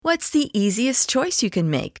What's the easiest choice you can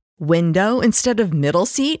make? Window instead of middle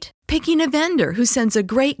seat? Picking a vendor who sends a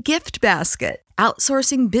great gift basket?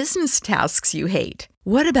 Outsourcing business tasks you hate?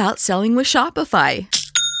 What about selling with Shopify?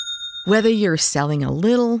 Whether you're selling a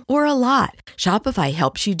little or a lot, Shopify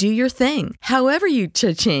helps you do your thing, however you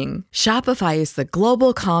cha-ching. Shopify is the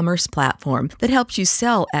global commerce platform that helps you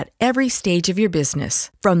sell at every stage of your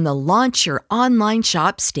business. From the launch your online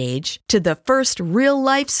shop stage to the first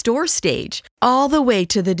real-life store stage, all the way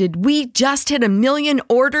to the did we just hit 1 million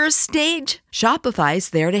orders stage. Shopify's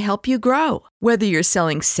there to help you grow. Whether you're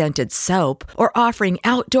selling scented soap or offering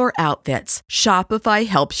outdoor outfits, Shopify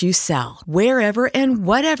helps you sell. Wherever and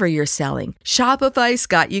whatever you're selling, Shopify's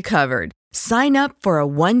got you covered. Sign up for a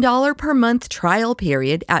 $1 per month trial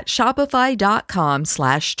period at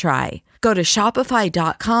shopify.com/try. Go to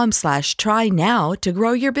shopify.com/try now to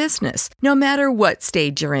grow your business, no matter what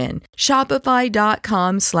stage you're in.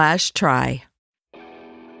 Shopify.com/try.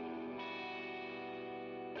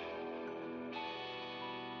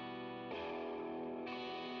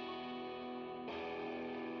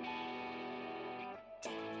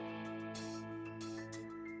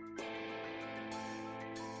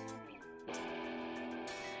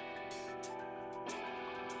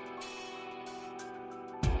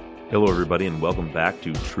 Hello everybody and welcome back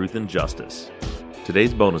to Truth and Justice.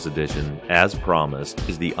 Today's bonus edition, as promised,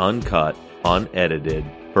 is the uncut, unedited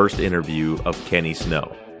first interview of Kenny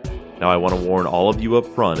Snow. Now I want to warn all of you up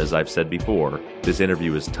front, as I've said before, this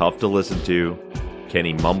interview is tough to listen to.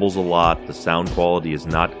 Kenny mumbles a lot, the sound quality is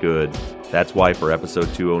not good. That's why for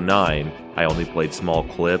episode 209, I only played small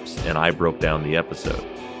clips and I broke down the episode.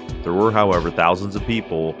 There were, however, thousands of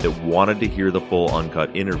people that wanted to hear the full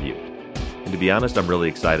uncut interview. And to be honest, I'm really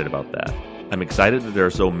excited about that. I'm excited that there are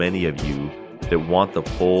so many of you that want the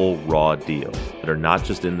full raw deal, that are not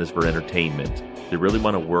just in this for entertainment, they really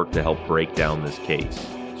want to work to help break down this case.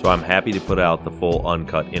 So I'm happy to put out the full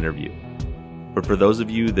uncut interview. But for those of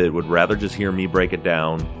you that would rather just hear me break it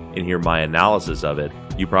down and hear my analysis of it,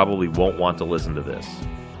 you probably won't want to listen to this.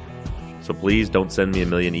 So please don't send me a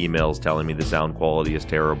million emails telling me the sound quality is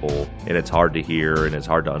terrible and it's hard to hear and it's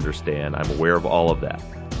hard to understand. I'm aware of all of that.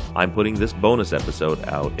 I'm putting this bonus episode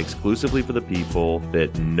out exclusively for the people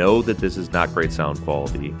that know that this is not great sound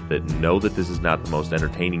quality, that know that this is not the most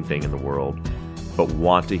entertaining thing in the world, but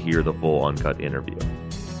want to hear the full uncut interview.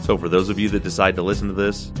 So for those of you that decide to listen to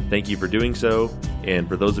this, thank you for doing so. And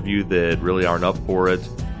for those of you that really aren't up for it,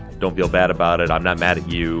 don't feel bad about it. I'm not mad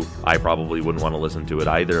at you. I probably wouldn't want to listen to it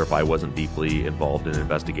either if I wasn't deeply involved in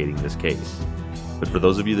investigating this case. But for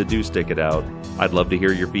those of you that do stick it out, I'd love to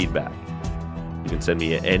hear your feedback. You can send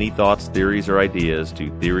me any thoughts, theories, or ideas to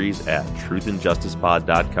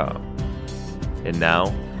theories@truthandjusticepod.com. And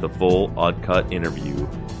now, the full uncut interview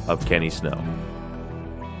of Kenny Snow.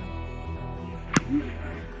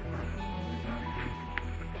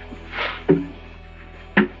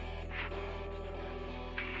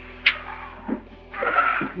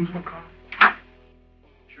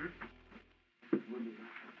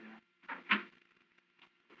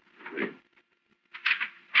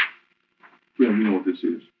 Yeah, you know what this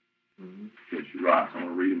is. Yes, you're right. I'm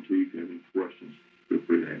going to read them to you. If you have any questions, feel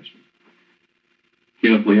free to ask me.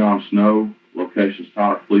 Kenneth Leon Snow, location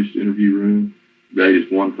Tyler Police Interview Room. Date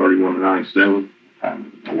is 1/31/97.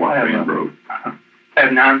 Time is my wife and broke. I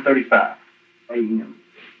have 9:35 a.m.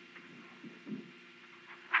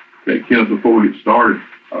 Okay, Kenneth, before we get started,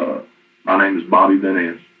 my name is Bobby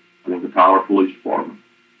Vaness. I'm with the Tyler Police Department.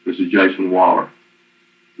 This is Jason Waller,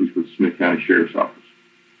 who's with the Smith County Sheriff's Office.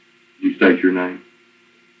 Did you state your name?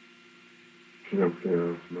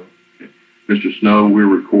 Okay. Mr. Snow, we're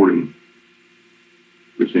recording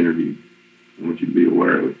this interview. I want you to be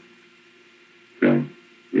aware of it. Okay?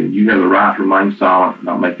 And you have the right to remain silent,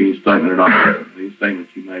 not make any statement at all. Any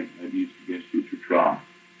statement you make may be used against you at your trial.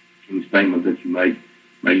 Any statement that you make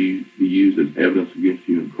may be used as evidence against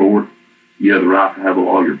you in court. You have the right to have a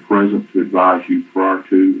lawyer present to advise you prior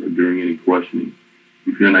to or during any questioning.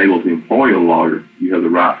 If you're unable to employ a lawyer, you have the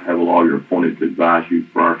right to have a lawyer appointed to advise you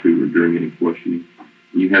prior to or during any questioning.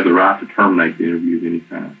 And you have the right to terminate the interview at any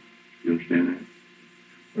time. You understand that?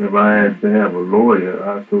 If I had to have a lawyer,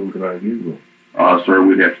 how soon could I get one? Sir,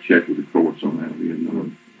 we'd have to check with the courts on that. We have no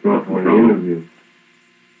For the interview?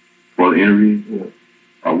 For the interview? Yeah.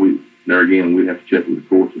 There again, we'd have to check with the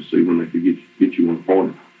courts and see when they could get you one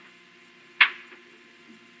appointed.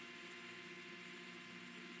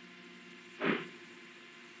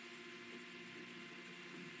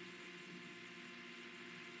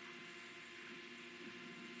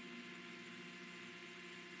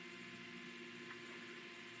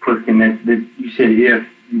 You said if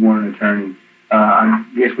you want an attorney. I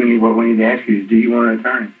guess what we need to ask you is, do you want an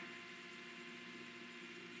attorney?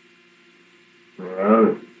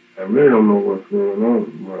 I really don't know what's going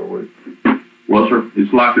on right with. Well, sir,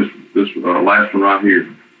 it's like this last one right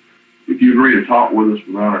here. If you agree to talk with us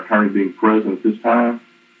without our attorney being present at this time,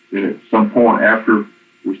 then at some point after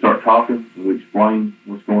we start talking and we explain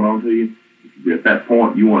what's going on to you, if at that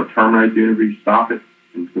point you want to terminate the interview, stop it,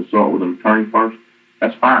 and consult with an attorney first,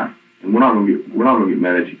 that's fine. And we're not gonna get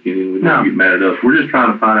mad at you, Kenny, and we're not gonna get mad at us. We're just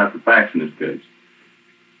trying to find out the facts in this case.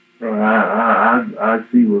 I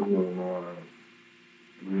see what's going on.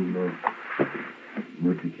 You know,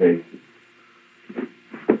 with the case.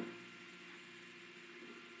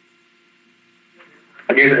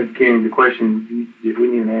 I guess, Kenny, the question that we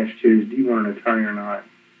need to ask you is, do you want an attorney or not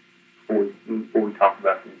before we talk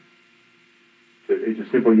about this? So it's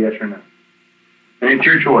a simple yes or no. And it's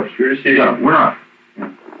your choice, your decision. No, we're not.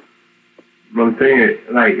 But I'm saying,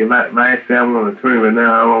 like, if I say I want an attorney right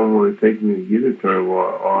now, I don't want to take me to get an attorney, or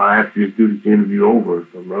I have to just do this interview over or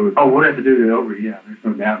something. Oh, we'll have to do it over, yeah. There's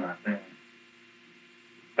no doubt about that.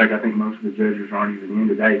 In fact, I think most of the judges aren't even in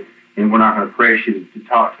today, and we're not going to press you to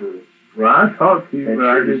talk to us. Well, I talked to you, That's but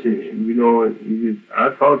I your just, decision. you know, I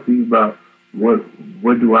talked to you about what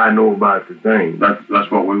do I know about the thing.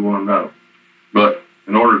 That's what we want to know. But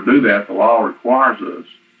in order to do that, the law requires us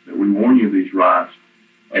that we warn you of these rights,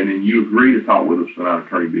 and then you agree to talk with us without an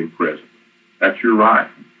attorney being present. That's your right.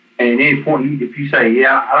 And at any point, if you say,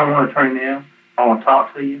 yeah, I don't want an attorney now, I want to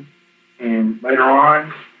talk to you, and later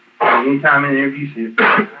on, anytime in the interview, you say, it's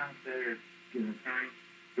better get an attorney,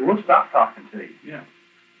 then we'll stop talking to you. Yeah.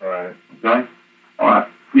 All right. Okay? All right.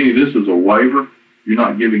 Kenny, this is a waiver. You're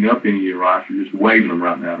not giving up any of your rights. You're just waiving them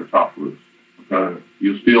right now to talk with us. Okay?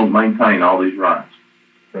 You'll still maintain all these rights.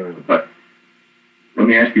 Okay. Let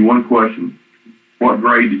me ask you one question. What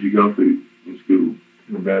grade did you go through in school?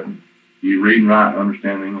 About, Do you read and write and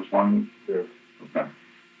understand the English language? yeah. Okay.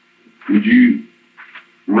 Would you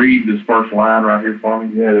read this first line right here for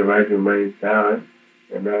me? You have the right to remain silent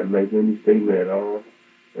and not make any statement at all,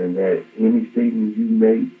 and that any statement you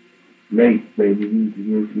make may be used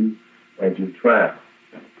against you at your trial.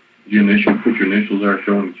 Did you put your initials there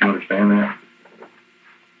showing that you understand that?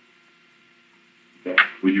 Okay.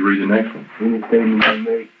 Would you read the next one? Any statement you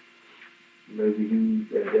make may be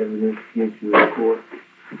used as evidence against you in court.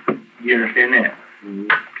 You understand that? Mm-hmm.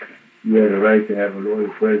 You have the right to have a lawyer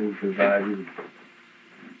present to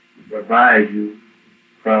advise you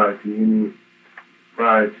prior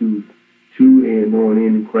to and on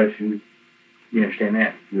any questions. You understand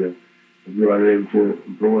that? Yeah. If you are unable to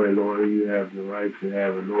employ a lawyer, you have the right to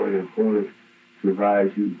have a lawyer appointed to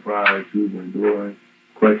advise you prior to the employing,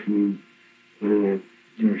 questioning, and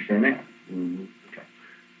You understand that? mm-hmm. Okay.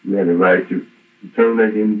 You have the right to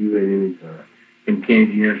terminate the interview at any time. And Kenny,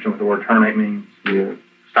 do you understand what the word terminate means? Yeah.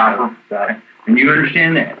 Stop her? Stop. Okay. And you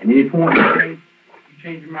understand that. At any point you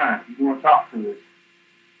change your mind, you want to talk to us.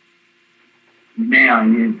 Now,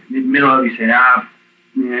 in the middle of it, you say, I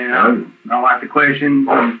don't like the questions,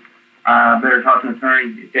 I better talk to an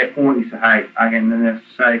attorney. At that point, you say, hey, I got nothing else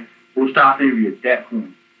to say. We'll stop the interview at that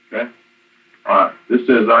point. Okay. All right. This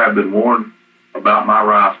says I have been warned about my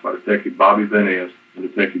rights by Detective Bobby Van Ness and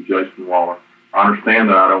Detective Jason Waller. I understand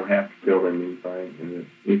that I don't have to tell them anything, and that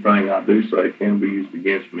anything I do say can be used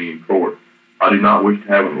against me in court. I do not wish to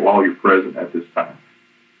have a lawyer present at this time.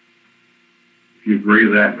 If you agree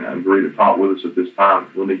to that and agree to talk with us at this time,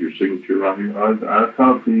 we'll need your signature right here. I'll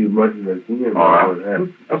talk to you as much as I can. All right.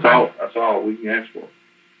 That's all we can ask for,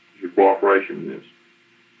 is your cooperation in this.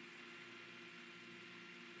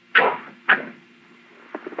 Okay.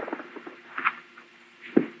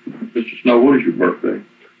 Mr. Snow, what is your birthday?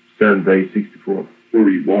 Saturday, 64. Where were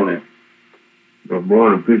you born at? I was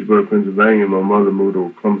born in Pittsburgh, Pennsylvania. My mother moved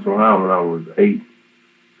to Columbus, Ohio when I was 8.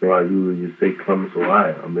 So I usually just say Columbus,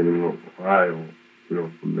 Ohio. I've been in Ohio,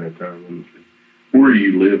 from that time. Where do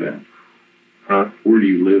you live at? Huh? Where do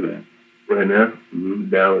you live at? Right now? Mm-hmm.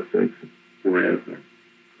 Dallas, Texas. Where at there?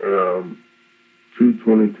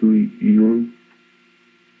 222 Ewing.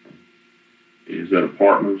 Is that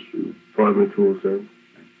apartments? Or? Apartment 207.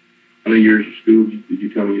 How many years of school did you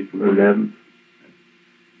tell me you completed? 11.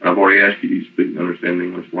 I've already asked you, do you speak and understand the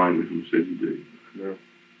English language, and you said you do. No.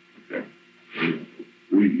 Okay.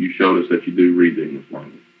 You showed us that you do read the English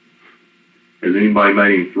language. Has anybody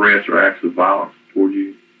made any threats or acts of violence toward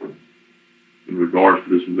you in regards to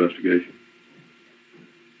this investigation?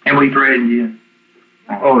 And we threatened you.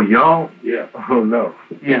 Oh, y'all? Yeah. Oh, no.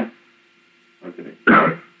 Yeah. Okay.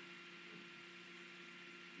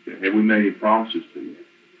 Have we made any promises to you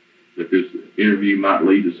that this interview might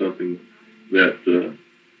lead to something that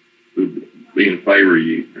would be in favor of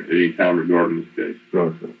you at any time regarding this case?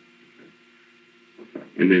 No, sir. Okay.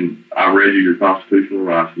 And then I read you your constitutional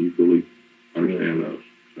rights, and you fully understand those. Is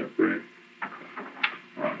that correct?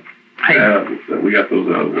 All right. Hey, We got those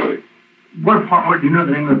out of the way. what do you know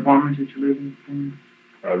the name of the apartments that you live in?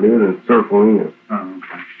 I live in Circle Inn. Oh,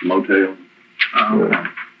 okay. Motel. Oh, okay.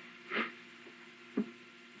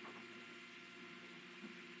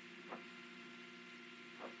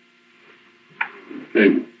 Okay,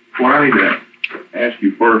 what I need to ask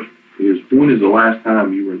you first is, when is the last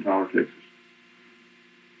time you were in Tyler, Texas?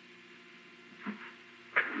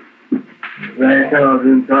 Last time I was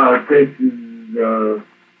in Tyler, Texas,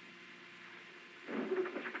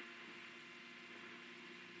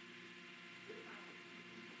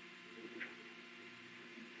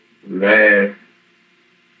 last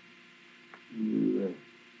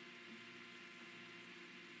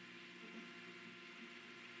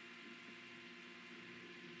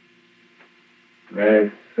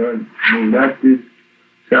Sunday, not this.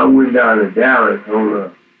 So I went down to Dallas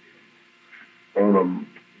on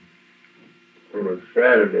a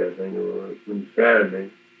Saturday, I think it was. On Saturday.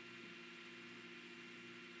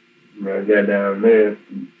 When I got down there,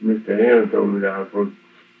 Mr. Aaron told me that I was supposed to, I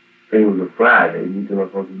think it was a Friday. He told me I was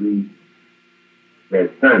supposed to leave that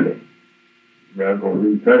Sunday. Now I was going to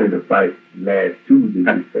leave Sunday to fight last Tuesday.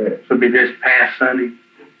 So it'd be this past Sunday,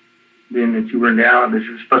 then that you were in Dallas, that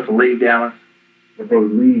you were supposed to leave Dallas? I'm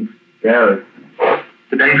supposed to leave Dallas.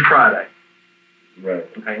 Today's Friday. Right.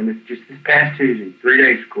 Okay, and it's just this past Tuesday, 4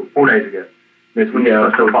 days ago. That's when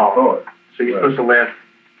you're supposed to fall. So you're supposed to left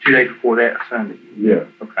 2 days before that Sunday. Yeah.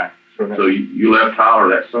 Okay. So you left Tyler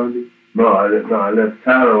that Sunday? No, I left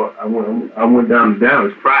Tyler. I went down to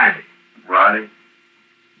Dallas Friday. Friday?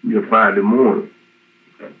 Yeah, Friday morning.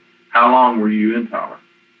 Okay. How long were you in Tyler?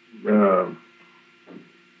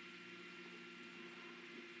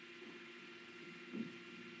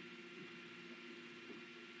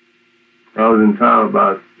 I was in Tyler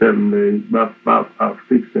about 7 days, about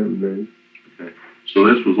 6, 7 days. Okay. So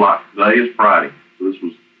this was like, today is Friday. So this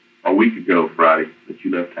was a week ago Friday that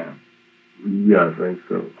you left town. Yeah, I think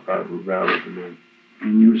so. I was out of the day.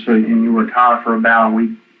 And you were in Tyler for about a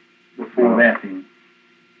week before that then?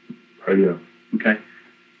 Oh, yeah. Okay.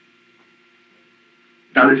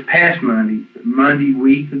 Now this past Monday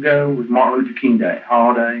week ago was Martin Luther King Day,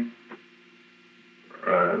 holiday.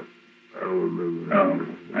 I don't remember. Oh,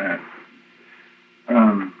 all right.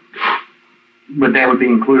 But that would be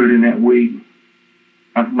included in that week.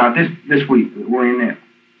 Not this week, but we're in that.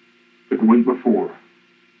 But the week before.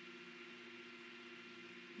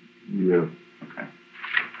 Yeah. Okay.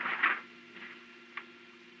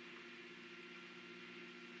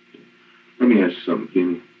 Let me ask you something,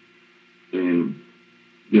 Kenny. And,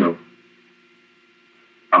 you know,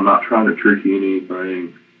 I'm not trying to trick you into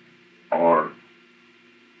anything or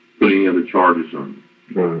put any other charges on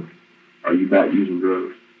you. No. Are you back using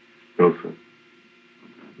drugs? No, sir.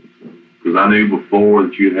 Because I knew before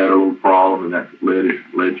that you had a little problem and that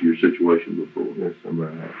led to your situation before. Yes, I'm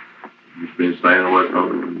right. You've been staying away from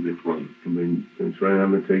it and you've been clean. I've been trying.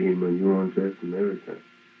 I've been taking my urine test and everything.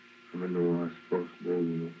 I don't know what I'm supposed to do,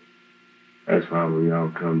 you know. That's why when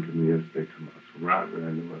y'all come to me yesterday, come out some rock, I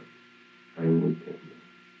know I ain't with that.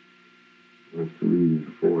 That's the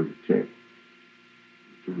reason for the check.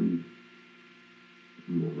 The reason.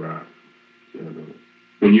 You know, rock.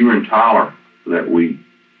 When you were in Tyler for that week,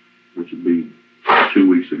 which would be 2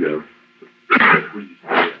 weeks ago, where did you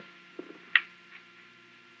stay at?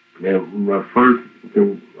 Yeah, my first,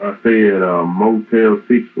 I stayed at Motel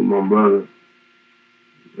 6 with my brother,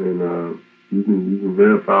 and you can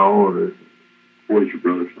verify all this. What is your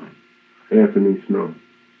brother's name? Anthony Snow.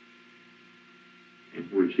 And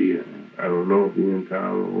where's he at now? I don't know if he's in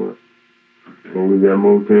town or what. Okay. But we was at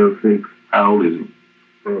Motel 6. How old is he?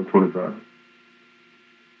 25.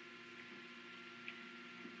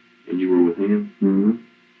 And you were with him? Mm-hmm.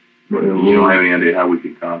 But you don't have any idea how we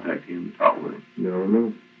could contact him to talk with him? I don't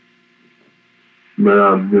know.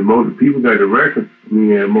 But the people got the records.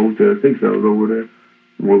 Me at Motel 6, I was over there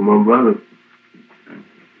with my brother. Okay.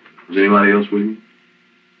 Was anybody else with you?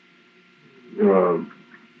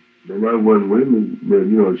 Nobody wasn't with me. But,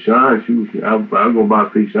 you know, Sean, I go by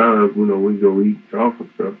pick Sean up, you know, we go eat, talk and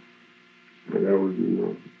stuff. And that was, you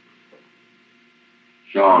know.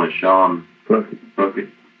 Sean Puckett.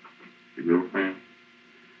 Your girlfriend?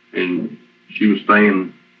 And she was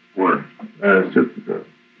staying where? Sister.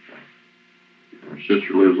 Her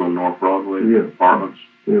sister lives on North Broadway? Yeah. Apartments?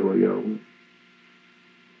 Yeah, well, y'all went.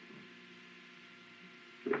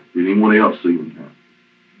 Did anyone else see him in town?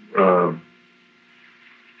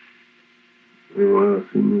 Anyone else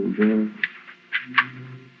see me in town?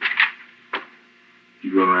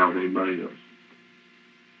 Did you run around with anybody else?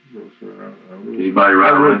 No, sir. Anybody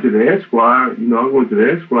right I around? went to the Esquire. You know, I went to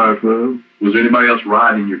the Esquire Club. Was there anybody else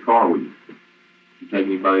riding in your car with you? Did you take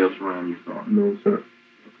anybody else around your car? No, sir. Okay.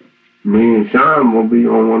 Me and Sean will be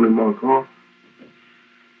on one in my car.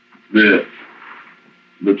 The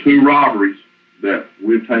two robberies that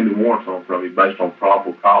we obtained the warrants on from you based on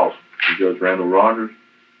probable cause from Judge Randall Rogers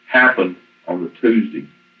happened on the Tuesday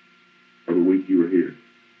of the week you were here.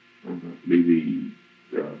 Okay. Be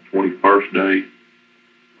the 21st day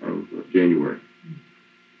of January.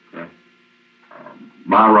 Okay.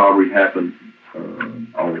 My robbery happened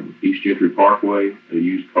on East Gentry Parkway at a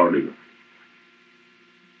used car dealer.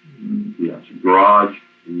 Yeah, it's a garage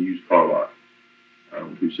and used car lot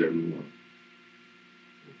on 271.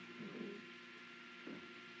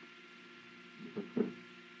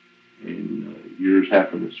 And yours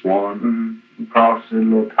happened at Swan? Mm-hmm. Across the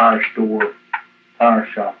little tire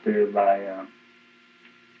shop there by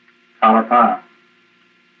Tyler Pie.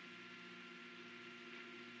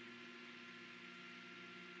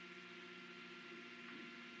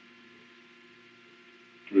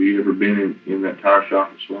 Have you ever been in that tire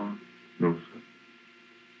shop at Swan? No, sir.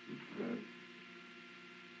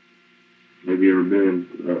 Have you ever been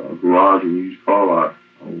in a garage and used car lot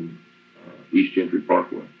on East Gentry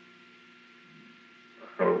Parkway?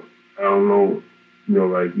 I don't know. You know,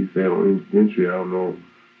 like you said on East Gentry, I don't know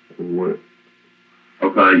what.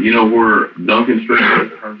 Okay, you know where Duncan Street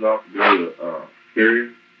turns off to go to Carrier?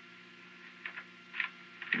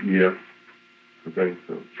 Yeah, I think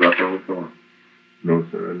so. It's right there on the corner. No,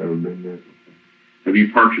 sir, I've never been there. Have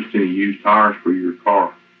you purchased any used tires for your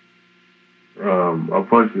car? I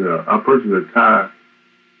purchased a tire.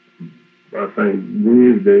 I think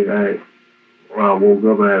Wednesday. When I woke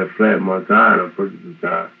up, I had a flat in my tire, and I purchased a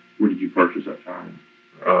tire. Where did you purchase that tire?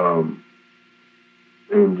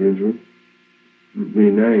 In Gentry. The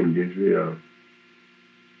name Gentry.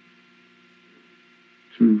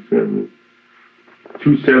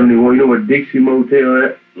 271. You know what Dixie Motel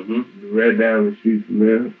at? Mm-hmm. Right down the street from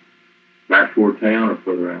there. Back toward town or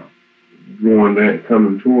further out?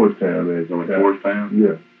 Coming towards town. Going towards town?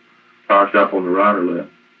 Yeah. Tire shop on the right or left?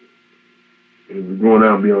 If we're going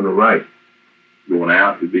out, be on the right. Going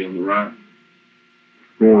out, it'd be on the right?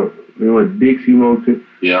 You know what Dixie Motel?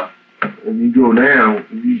 Yeah. If you go down,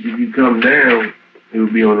 if you come down, it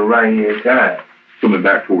would be on the right hand side. Coming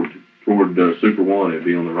back toward Super One, it'd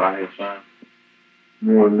be on the right hand side?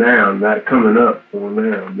 Going down, not coming up, going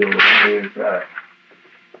down, be on the right hand side.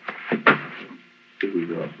 See who's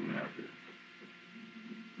awesome out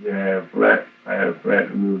there. Yeah, I had a flat,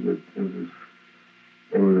 and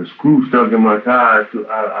it was a screw stuck in my tire. So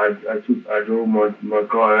I drove my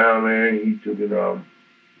car down there, and he took it off.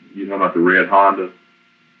 You talking about the red Honda?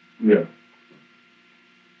 Yeah.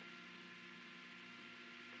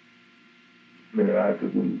 Man, I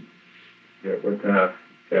took him, my tire,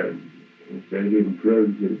 instead of getting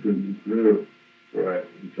plugged, he could have put it plugged. Right,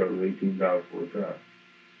 he charged me $18 for a tire.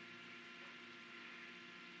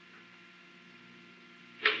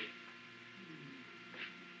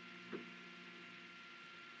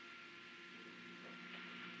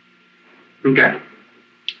 Okay.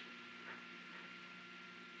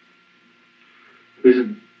 This is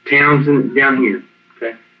Townsend down here,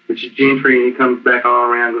 okay? Which is Gentry, and it comes back all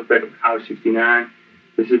around, goes back up to Highway 69.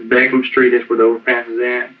 This is Beckham Street, that's where the overpass is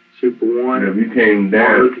at. Super 1. Yeah, if you came down.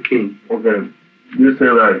 Martin Luther King. Okay. Just say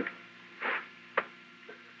like,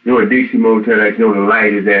 you know what Dixie Motel, like, you know the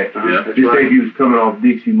light is at. Yeah, Just say if you was coming off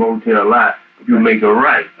Dixie Motel a lot, you make a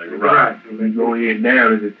right. Right. And you go ahead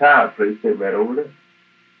down to the tire place, stay right over there.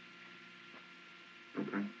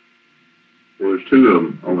 Okay. Well, there's two of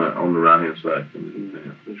them on the right hand side.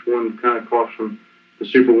 There's one kind of across from the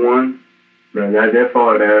Super 1. Right, not that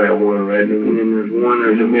far down, that one right there. And then there's one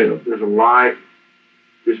in the middle. There's a light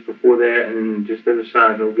just before that, and then just the other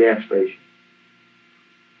side, a little gas station.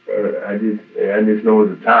 I just know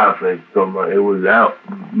it's a tire place. So it was out.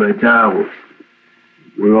 My tire was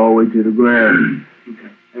all the way to the ground. Okay.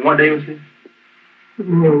 And what day was this?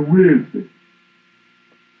 Wednesday.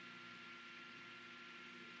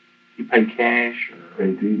 You paid cash? Or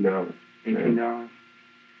 $18. $18.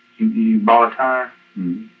 You bought a tire?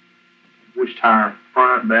 Mm-hmm. Which tire?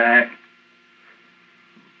 Front, back?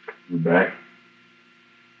 The back.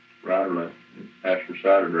 Right or left? Passenger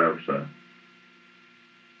side or driver's side?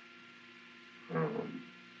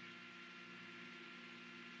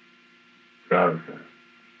 Driver's side.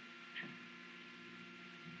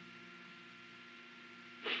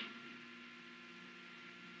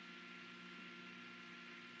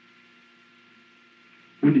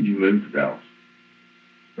 When did you move to Dallas?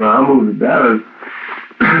 I moved to Dallas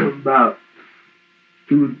about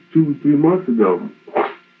 2-3 months ago.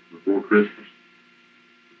 Before Christmas?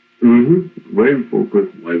 Mm-hmm. Way before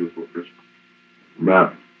Christmas. Way before Christmas.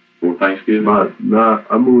 About before Thanksgiving?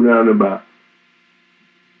 I moved down about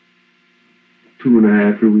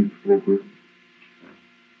 2.5, 3 weeks before Christmas.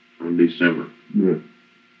 In December. Yeah.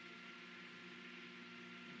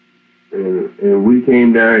 And we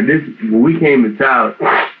came down. We came to Tyler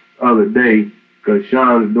the other day because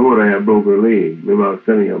Sean's daughter had broke her leg. Remember I was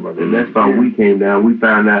telling you about that. And that's why we came down. We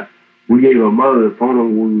found out. We gave her mother the phone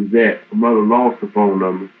number where we was at. Her mother lost the phone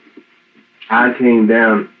number. I came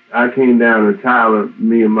down to Tyler.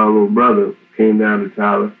 Me and my little brother came down to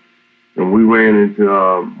Tyler, and we ran into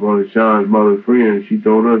one of Sean's mother's friends. She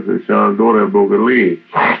told us that Sean's daughter had broke her leg.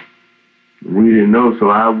 We didn't know, so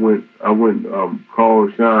I went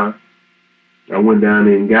called Sean. I went down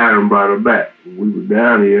there and got her and brought her back. We were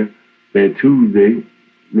down here that Tuesday,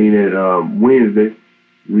 Wednesday.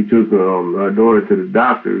 We took our daughter to the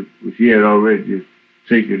doctor. She had already just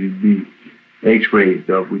taken the X-ray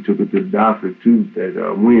stuff. We took her to the doctor Tuesday,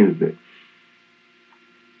 Wednesday.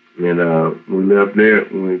 And we left there.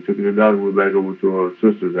 When we took her to the doctor, we went back over to her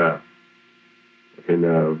sister's house. And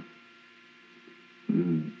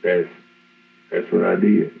that's what I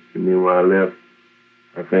did. And then when I left,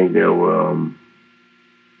 I think there were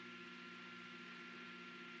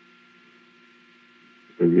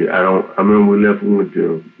I remember we left. We went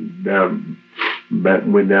down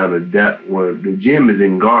to well, the gym is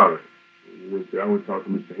in Garland. I went to talk to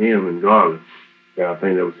Mr. Ham in Garland. I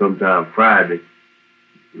think that was sometime Friday.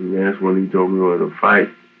 And that's when he told me we were to fight.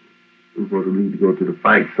 We were supposed to leave to go to the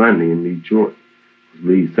fight Sunday in Detroit.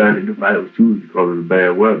 Leave Sunday. The fight was Tuesday because of the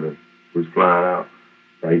bad weather. It was flying out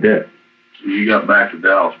like that. So you got back to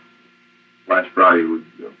Dallas last Friday, would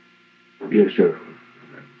you go? Yes, sir.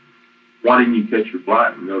 Why didn't you catch your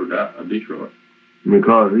flight and go to Detroit?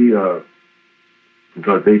 Because they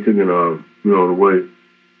took it, the way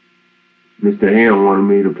Mr. Ham wanted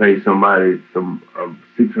me to pay somebody some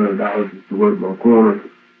 $600 to work my corner,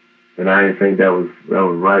 and I didn't think that was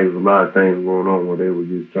right. There was a lot of things going on where they were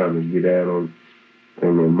just trying to get out on the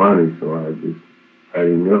money, so I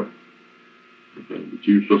didn't go. Okay, but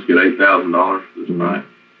you were supposed to get $8,000 for this night.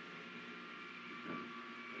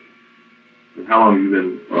 And how long have you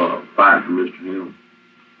been fighting for Mr. Ham?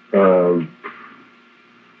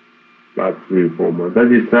 About 3 or 4 months. I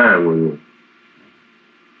just signed with him.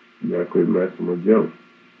 I quit messing with Joe.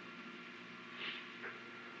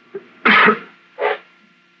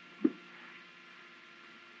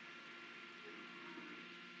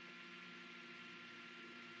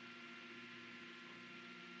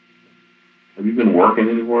 Have you been working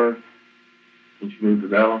anywhere since you moved to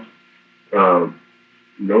Dallas?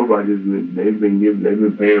 Nobody. They've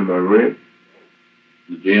been paying my rent.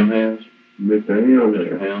 The gym has? Mr. Ham.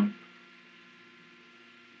 Mr. Ham.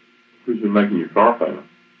 Who's been making your car payment?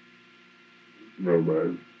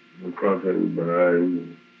 Nobody. My car payment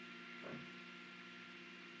behind.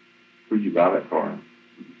 Where'd you buy that car?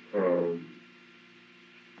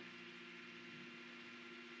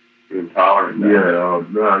 In Tyler? No,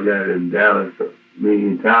 I got it in Dallas. Me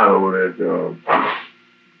and Tyler were at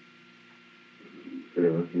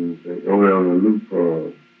over there on the loop.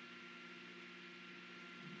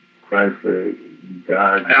 Chrysler,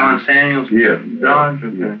 Dodge. Alan Samuels? Yeah. Dodge?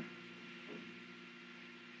 Okay. Yeah.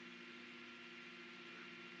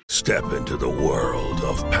 Step into the world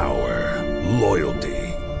of power, loyalty,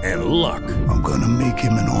 and luck. I'm gonna make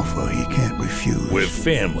him an offer he can't refuse. With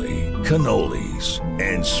family, cannolis,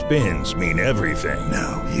 and spins mean everything.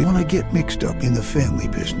 Now, you wanna get mixed up in the family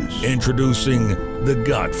business. Introducing The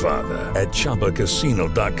Godfather at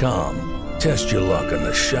ChumbaCasino.com. Test your luck in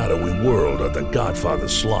the shadowy world of The Godfather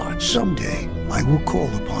slot. Someday, I will call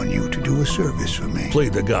upon you to do a service for me. Play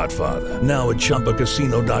The Godfather now at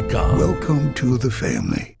ChumbaCasino.com. Welcome to the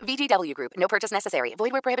family. VGW Group. No purchase necessary.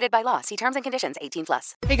 Void where prohibited by law. See terms and conditions.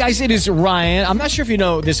 18+. Hey guys, it is Ryan. I'm not sure if you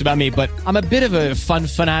know this about me, but I'm a bit of a fun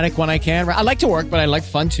fanatic when I can. I like to work, but I like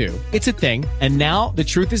fun too. It's a thing. And now the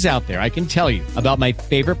truth is out there. I can tell you about my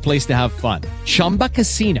favorite place to have fun. Chumba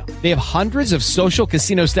Casino. They have hundreds of social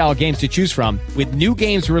casino style games to choose from with new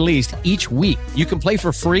games released each week. You can play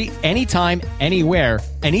for free anytime, anywhere.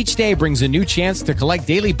 And each day brings a new chance to collect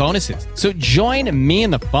daily bonuses. So join me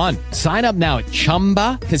in the fun. Sign up now at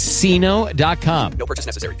ChumbaCasino.com. No purchase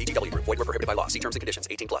necessary. VGW Group. Void where prohibited by law. See terms and conditions.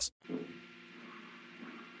 18+.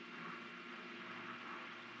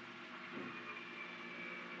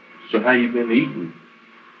 So how you been eating?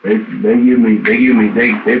 They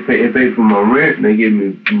pay for my rent, and they give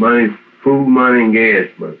me money, food money, and gas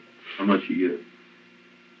money. How much you get?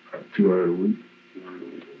 $200 a week.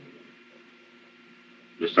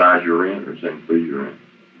 Besides your rent, or does that include your rent?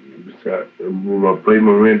 Besides, when I pay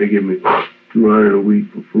my rent, they give me $200 a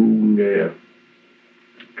week for food and gas.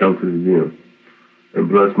 Come to the gym. And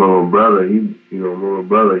plus my little brother, he be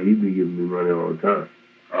giving me money all the time.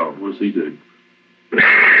 Oh, what's he do?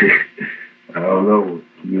 I don't know.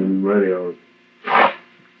 He gives me money all the time.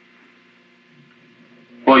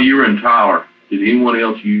 While you were in Tyler, did anyone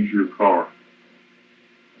else use your car?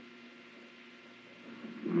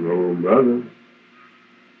 My little brother.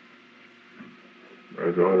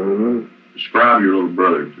 That's all I know. Describe your little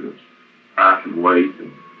brother to us. Height and weight.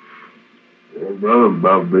 And... My brother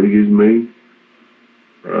about big as me.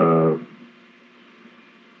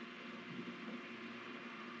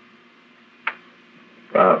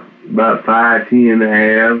 About 5'10" and a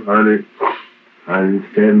half,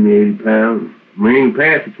 170, 80 pounds. We ain't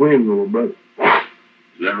past the twins, little brother. Is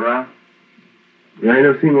that right? You ain't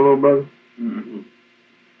never seen my little brother? Mm-hmm.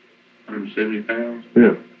 170 pounds?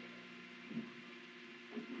 Yeah.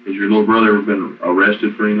 Has your little brother ever been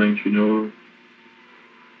arrested for anything that you know of?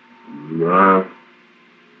 Nah.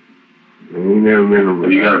 He ain't never been arrested.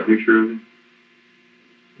 Have you got a picture of him?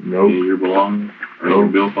 Nope. Any of your belongings? Or your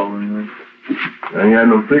billfold or anything? I ain't got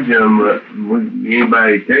no picture of him, but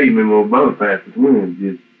anybody tell you my little brother passed the twins,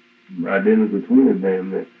 just identical twins, damn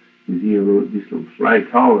that. Is he just a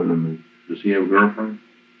slight taller than me? Does he have a girlfriend?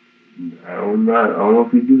 I don't know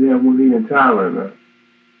if he do have one here in Tyler or not.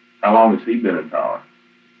 How long has he been in Tyler?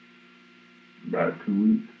 About 2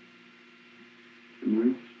 weeks. 2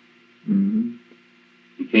 weeks? Mm-hmm.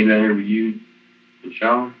 He came down here with you and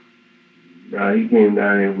Sean? Nah, he came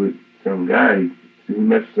down here with some guy. He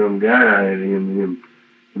met some guy out here, him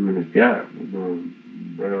and his guy. You know,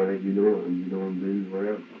 whatever they be doing. You doing business,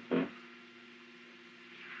 whatever. Okay.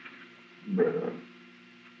 But,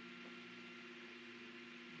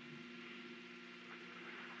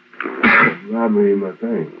 robbery ain't my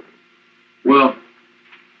thing. Well,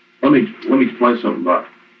 let me explain something about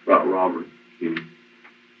robbery.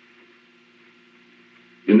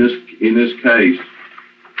 In this case,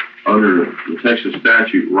 under the Texas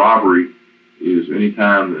statute, robbery is any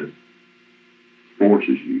time that force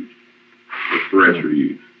is used or threats are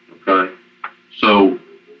used. Okay, so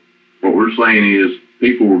what we're saying is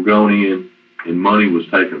people were going in and money was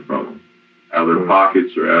taken from them out of their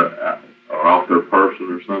pockets or off their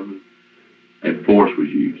person or something, and force was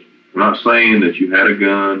used. We're not saying that you had a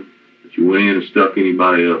gun, that you went in and stuck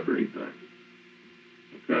anybody up or anything.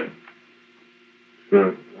 Okay.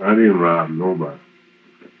 Sir, I didn't rob nobody.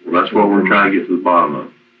 Well, that's what we're trying to get to the bottom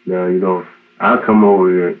of. Now, I'll come over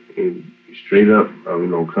here and straight up,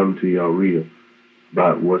 come to y'all real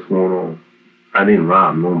about what's going on. I didn't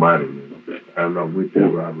rob nobody, man. Okay. I'm not with that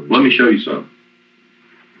robbery. Let me show you something.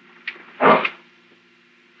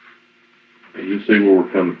 And you'll see where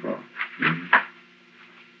we're coming from.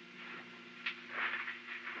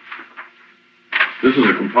 This is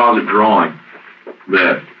a composite drawing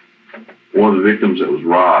that one of the victims that was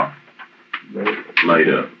robbed made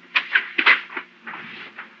up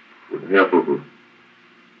with the help of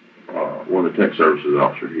one of the tech services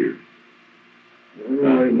officer here.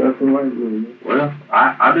 Ain't nothing like me. Well,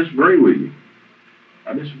 I disagree with you.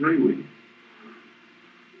 I disagree with you.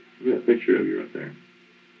 You got a picture of you right there.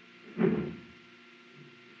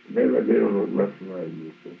 They don't look nothing like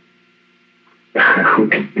me. So. I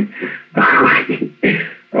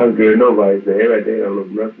don't care nobody say they don't look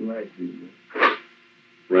nothing like you.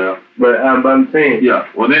 Well, but I'm saying. Yeah.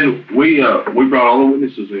 Well, then we brought all the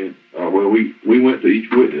witnesses in. We went to each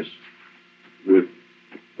witness with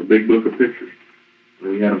a big book of pictures.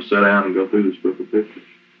 And we had them sit down and go through this book of pictures.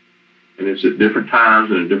 And it's at different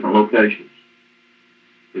times and in different locations.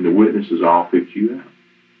 And the witnesses all picked you out.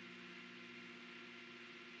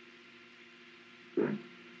 Okay.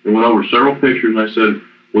 They went over several pictures and they said,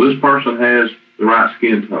 well, this person has the right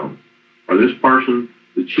skin tone. Or this person,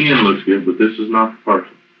 the chin looks good, but this is not the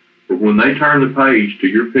person. But when they turned the page to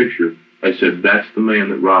your picture, they said, that's the man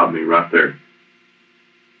that robbed me right there.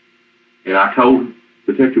 And I told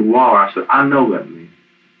Detective Waller, I said, I know that man.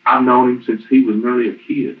 I've known him since he was merely a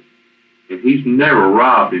kid. And he's never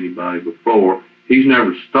robbed anybody before. He's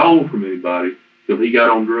never stole from anybody till he got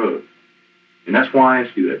on drugs. And that's why I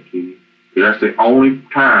asked you that, Kenny. Because that's the only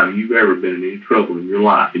time you've ever been in any trouble in your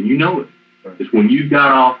life. And you know it. It's when you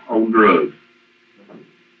got off on drugs.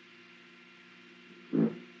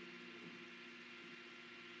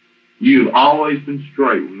 You've always been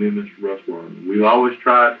straight with me and Mr. Russ Warren. We've always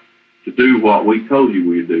tried to do what we told you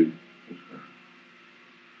we'd do.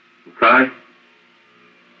 Okay?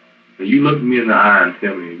 Now you look me in the eye and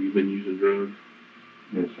tell me, have you been using drugs?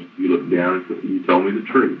 Yes, sir. You looked down and you told me the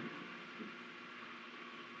truth.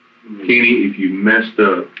 Kenny, if you messed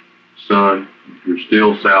up, son, you're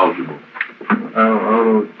still salvageable. I don't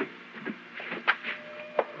know.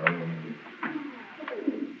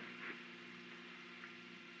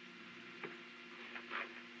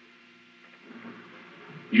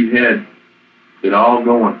 You had it all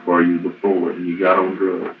going for you before, and you got on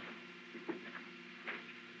drugs.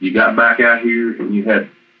 You got back out here, and you had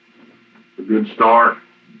a good start.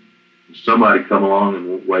 Somebody come along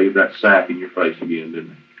and wave that sack in your face again, didn't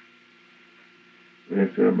they? Yes,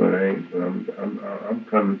 sir, but I ain't. But I'm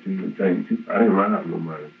coming to you and telling you, I didn't rob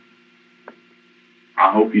nobody.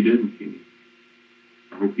 I hope you didn't, Kenny.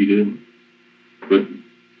 I hope you didn't. But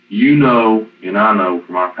you know, and I know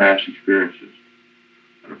from our past experiences,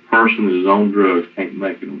 that a person that is on drugs can't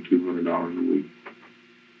make it on $200 a week.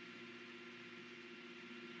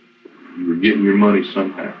 You were getting your money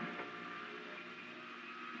somehow.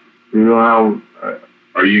 You know how?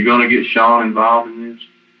 Are you going to get Sean involved in this?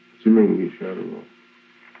 What you mean get shot involved?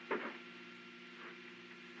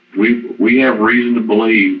 We have reason to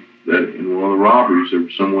believe that in one of the robberies there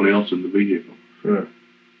was someone else in the vehicle. Sure.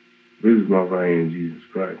 This is my in Jesus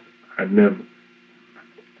Christ. I'm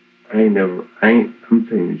telling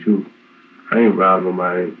you the truth. I ain't robbed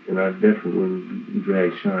nobody, and I definitely wouldn't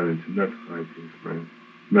drag Sean into nothing like this, man.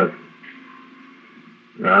 Nothing.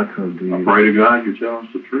 Now, I come to you. I pray to God you tell us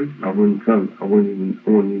the truth. I wouldn't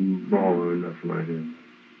even bother or nothing like that.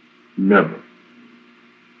 Never.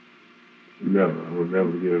 Never. I would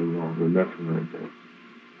never get involved with nothing like that.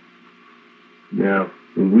 Now,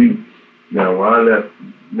 when I left,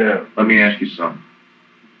 let me ask you something.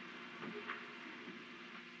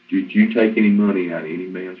 Did you take any money out of any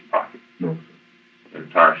man's pocket? No, sir. At a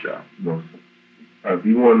tire shop? No, sir. If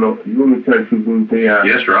you want to know, you want me to tell you the truth, I'm tell you how,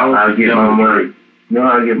 yes, sir. I'll get my money. You know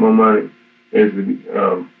how I get my money? It's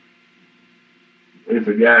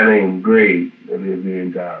a guy named Greg that lives here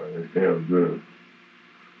in Tyler that sells drugs.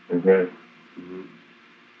 Okay? Mm-hmm.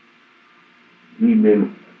 He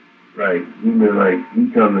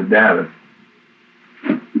come to Dallas.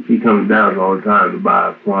 He comes to Dallas all the time to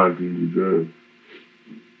buy quantities of drugs.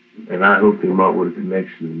 And I hooked him up with a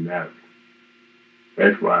connection in Dallas.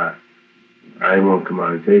 That's why I ain't want to come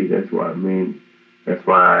out and tell you. That's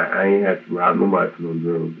why I ain't have to rob nobody for no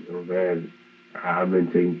drugs. You know what I'm saying? I've been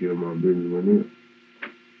taking care of my business with him.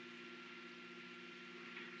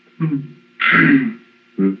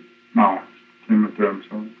 No, I'm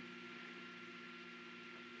sorry.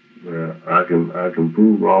 Well, I can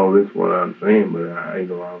prove all this what I'm saying, but I ain't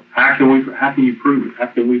gonna. How can you prove it? How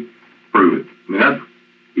can we prove it? I mean,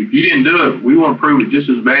 if you didn't do it, we want to prove it just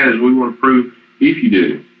as bad as we want to prove if you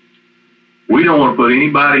did it. We don't want to put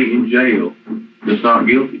anybody in jail that's not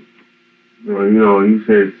guilty. Well, you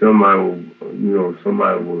said somebody will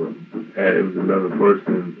add, it was another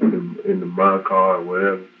person in the my car or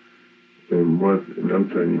whatever. And I'm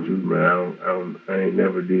telling you the truth, man, I ain't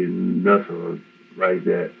never did nothing like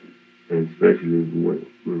that, and especially with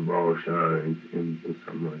Raw Shine and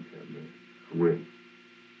something like that, man. I wouldn't.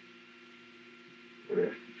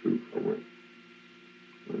 That's the truth. I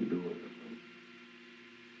wouldn't do it.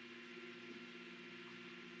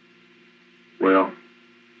 Well,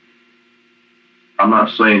 I'm not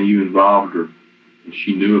saying you involved her and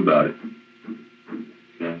she knew about it.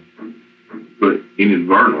 Okay? But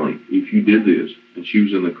inadvertently, if you did this and she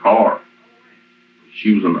was in the car,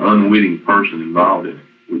 she was an unwitting person involved in it,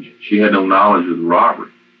 which she had no knowledge of the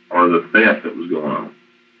robbery or the theft that was going on.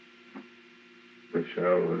 But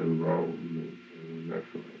Sean was involved in nothing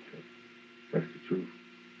like that. That's the truth.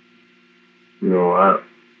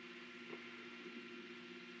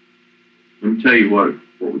 Let me tell you what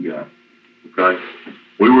we got. Okay?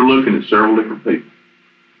 We were looking at several different people.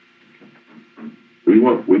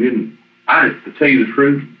 To tell you the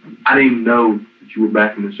truth, I didn't even know that you were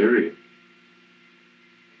back in this area.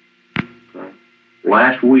 Okay?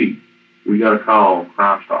 Last week, we got a call from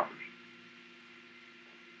Crime Stoppers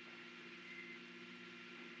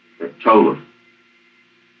that told us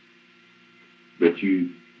that you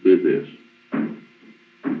did this.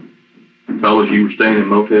 Told us you were staying in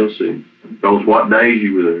Motel 6. Told us what days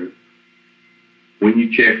you were there, when you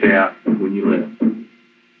checked out, when you left.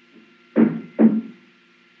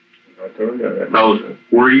 I told you that. Told us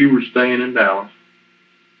where you were staying in Dallas,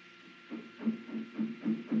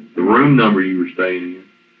 the room number you were staying in,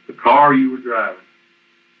 the car you were driving,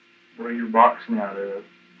 where you're boxing out of,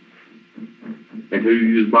 and who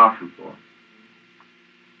you was boxing for.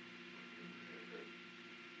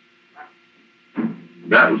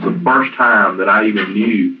 That was the first time that I even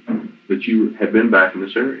knew that you had been back in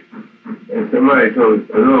this area. And somebody told you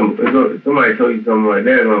something like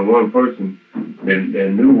that, one person that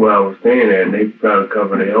knew where I was staying at, and they try to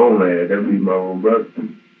cover their own ass. That would be my little brother.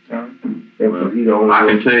 I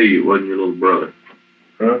can tell you it wasn't your little brother.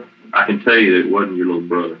 Huh? I can tell you that it wasn't your little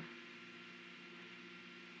brother.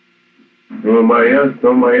 Nobody else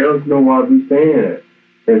know where I be staying at.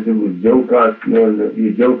 Since it was Joe Costello,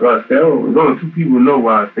 Joe Costello, there's only two people who know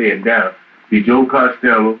why I stayed down. Joe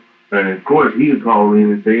Costello, and of course he would call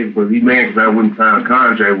in and say it because he mad because I wouldn't sign a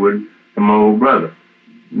contract with him and my old brother.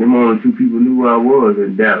 Them only two people knew who I was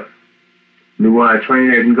in Dallas. Knew why I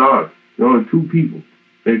trained at guard. There's only two people.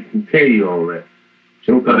 They can tell you all that.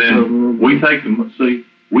 Joe But Costello, then we take them, see,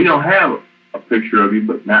 we don't have a picture of you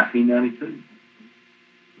but 1992.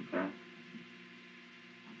 Okay.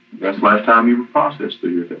 That's the last time you were processed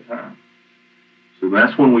through here at that time. So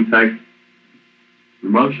that's when we take the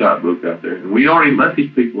mugshot book out there. And we already let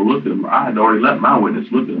these people look at them. I had already let my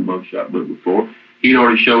witness look at the mugshot book before. He'd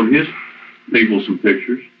already showed his people some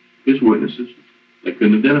pictures, his witnesses. They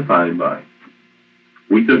couldn't identify anybody.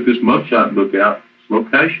 We took this mugshot book out, its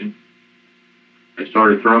location. They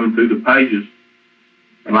started throwing through the pages.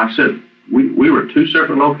 And like I said, we were at two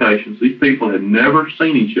separate locations. These people had never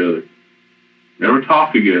seen each other, never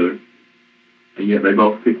talked together, and yet they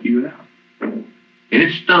both picked you out. And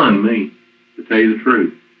it stunned me, to tell you the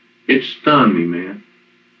truth. It stunned me, man,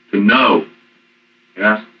 to know. And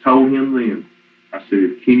I told him then, I said,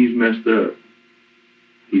 if Kenny's messed up,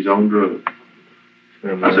 he's on drugs.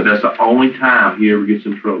 I said, that's the only time he ever gets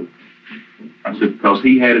in trouble. I said, because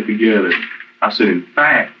he had it together. I said, in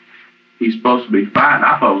fact, he's supposed to be fighting.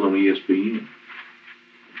 I thought it was on ESPN.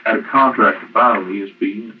 Had a contract to fight on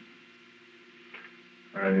ESPN.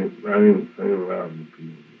 I didn't allow him to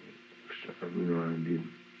be. I didn't.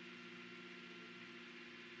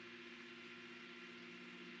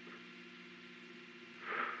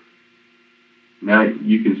 Now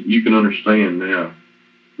you can understand now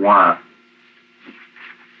why.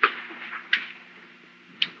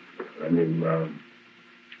 I didn't allow him.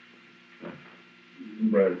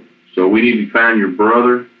 But So we need to find your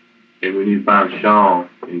brother, and we need to find Sean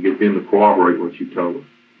and get them to corroborate what you told us.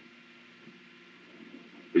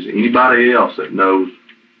 Is there anybody else that knows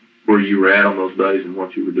where you were at on those days and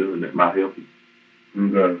what you were doing that might help you?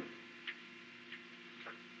 Okay.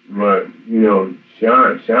 But,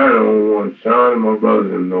 Sean and my brother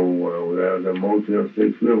didn't know where I was at. I was at Motel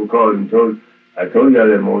 6. We ever called and I told you I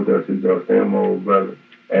was at Motel 6. I was staying with my old brother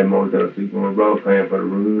at Motel 6 with my brother paying for the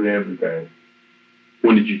room and everything.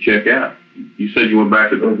 When did you check out? You said you went back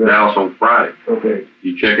to Dallas on Friday. Okay.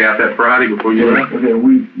 You check out that Friday before you left? Okay,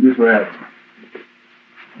 this what happened.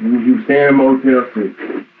 We were staying in Motel 6.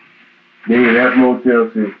 Then that Motel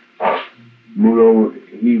 6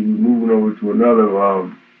 he was moving over to another,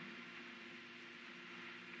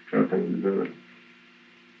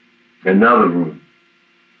 another room.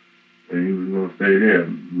 And he was going to stay there.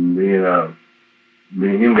 Me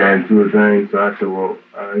and him got into a thing, so I said, well,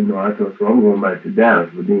 I thought, so I'm going back to Dallas.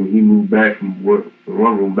 But then he moved back from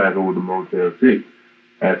one room back over to Motel 6.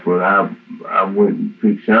 That's when I went and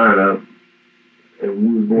picked Sean up, and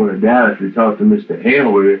we was going to Dallas to talk to Mr.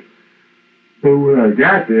 Elwood. But when I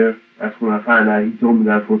got there, that's when I found out he told me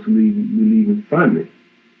that I was supposed to be leaving Sunday.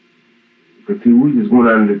 Because, see, we just going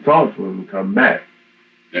down there to talk to him and come back.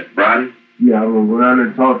 That Friday? Yeah, I'm going to go down there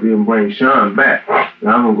and talk to him and bring Sean back. And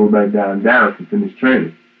I'm going to go back down to Dallas to finish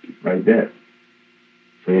training. Like that.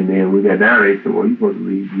 And then we got down there, he said, well, you're supposed to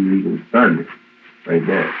be leaving Sunday. Like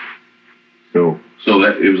that. So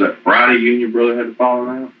that it was that Friday you and your brother had to fall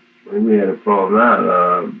out? We had a falling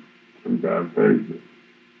out sometime Thursday.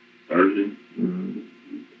 Thursday? Mm-hmm.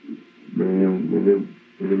 We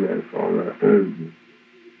had a falling out Thursday.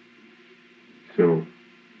 So,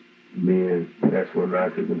 man, that's when I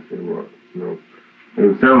took and said, well, there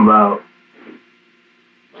was something about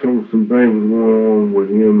some things was going on with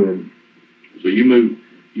him. And so you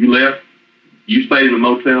left, you stayed in the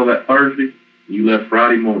motel that Thursday, and you left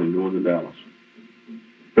Friday morning going to Dallas.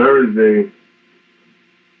 Thursday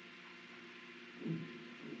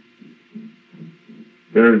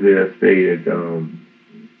I stayed at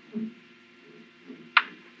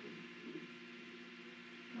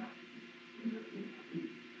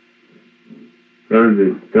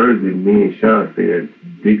Thursday me and Sean stayed at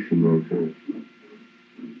Dixie Motel.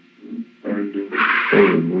 Thursday.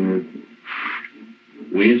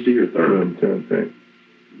 Wednesday or Thursday? I'm trying to think.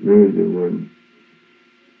 Wednesday wasn't.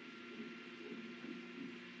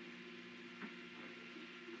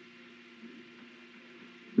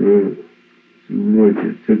 We went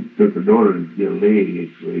took the daughter to get a leg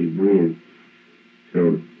x-ray Wednesday. So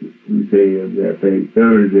we say I think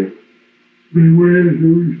Thursday. Wednesday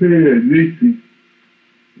we stayed at Dixie.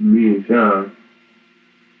 Me and Sean.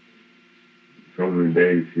 So many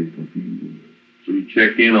days it's confusing. So you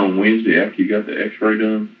checked in on Wednesday after you got the x-ray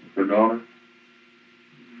done for daughter?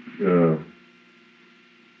 Yeah,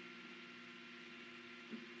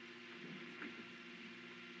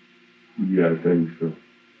 I think so.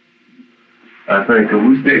 I think, cause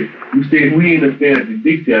we ended up staying at the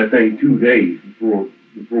Dixie, I think 2 days before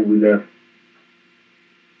we left.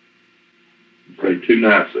 You stayed 2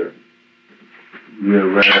 nights there. Yeah,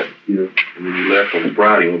 right, yeah. And then you left on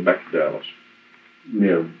Friday and went back to Dallas.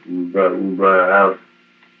 Yeah, we brought our house.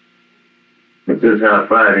 But this house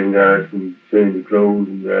Friday and got us some change of clothes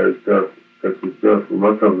and got us got some stuff from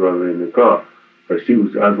my cousin already in the car. But I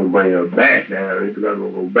was gonna bring her back down there because I was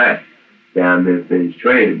gonna go back down there and finish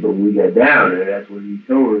training. But when we got down there, that's what he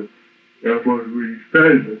told us. That's what we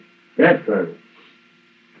started that Sunday.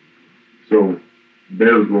 So we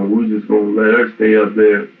was just gonna let her stay up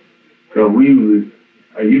there. So you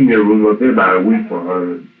can get a room up there about a week for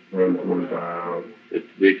 $125. It's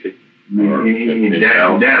Dixie. In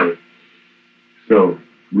Dallas. So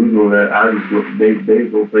we was gonna they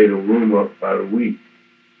gonna pay the room up about a week.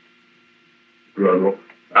 So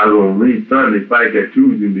I was gonna leave Sunday, fight that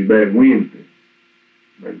Tuesday, and be back Wednesday.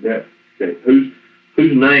 Like that. Okay.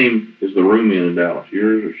 Whose name is the room in Dallas?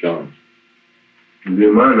 Yours or Sean's? It's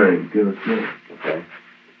in my name, Kenneth Smith. Okay.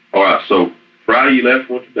 All right. So Friday you left,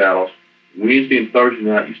 went to Dallas. Wednesday and Thursday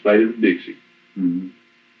night you stayed at the Dixie. Mm-hmm.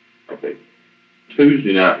 Okay.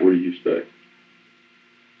 Tuesday night, where did you stay?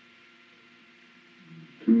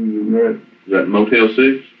 Tuesday night. Is that Motel 6?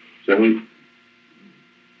 Is that when?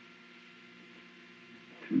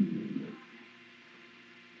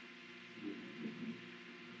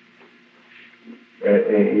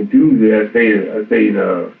 And Tuesday I stayed at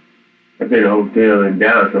a hotel in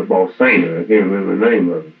Dallas up on Sanger. I can't remember the name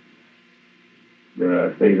of it. But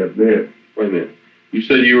I stayed up there. Wait a minute. You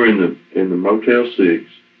said you were in the Motel 6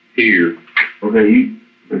 here. Okay,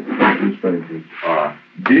 let's explain this. All right.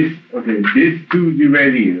 This Tuesday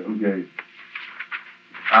right here, okay.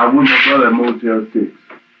 I was with my brother at Motel 6.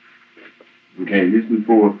 Okay, this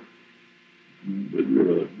before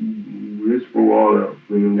all the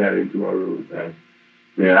we got into our little thing.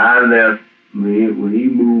 Now I left when he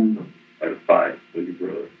moved. Had a fight with your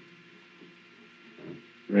brother.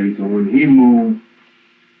 Right, so when he moved,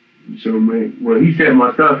 he set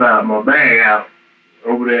my stuff out, my bag out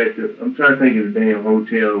over there at I'm trying to think of the damn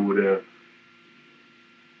hotel over there.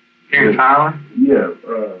 Here in Tyler? Yeah,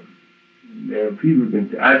 people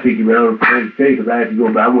I think him out to take because I had to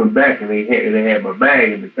go, but I went back and they had my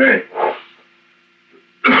bag in the thing.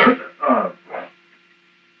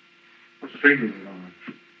 What street is it on?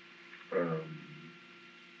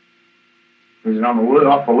 Is it on the wood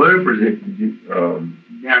off the loop or is it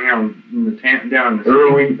down here in the town, down in the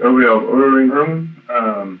Irwin,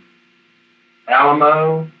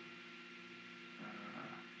 Alamo,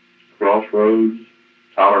 Crossroads,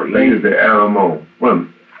 Tyler. I think it's the Alamo.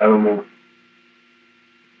 Alamo.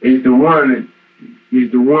 It's the one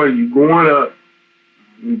you going up.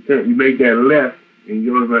 You make that left, and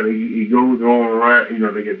it goes on around. You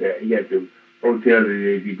know they get that. You got the hotel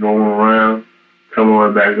that you going around, come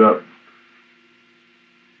on back up.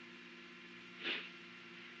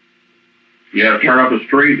 You got to turn up the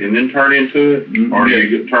street and then turn into it, or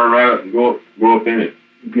you turn right and go up in it.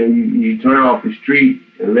 Okay, you turn off the street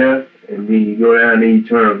and left, and then you go down and then you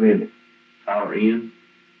turn up in it. Tyler Inn.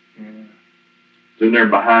 Yeah. It's in there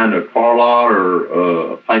behind a car lot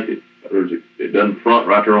or a painted. It doesn't front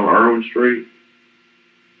right there on Irwin Street.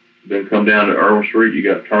 Then come down to Irwin Street. You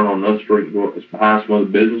got to turn on another street and go up. It's behind some other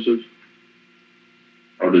businesses.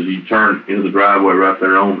 Or does you turn into the driveway right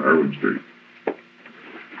there on Irwin Street?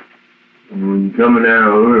 When you're coming down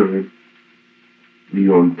Irving, you're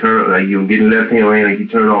going to turn, like you're going to get in the left-hand lane, like you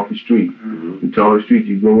turn off the street. Mm-hmm. You turn the street,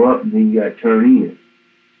 you go up, and then you got to turn in.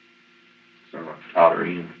 Sounds like Tyler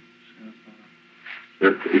Inn.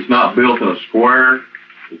 It's not built in a square.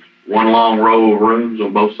 It's one long row of rooms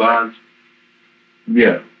on both sides.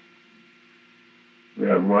 Yeah. You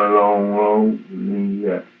got one long row, and then you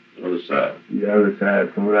got the other side. The other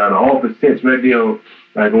side coming out. The office sits right there on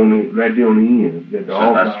the end. That's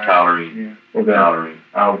Tyler Inn. Yeah. Okay. Tyler Inn.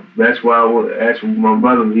 That's why my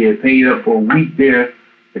brother, he had paid up for a week there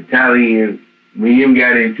at Tyler Inn. Me and him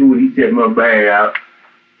got into it. He set my bag out.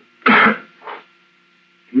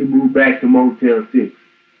 He moved back to Motel 6.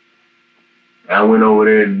 I went over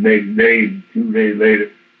there the next day, 2 days later,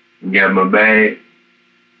 and got my bag.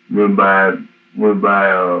 Went by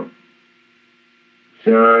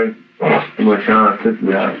Sean. My Sean's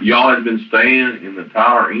sister's house. Y'all had been staying in the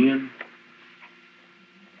Tyler Inn?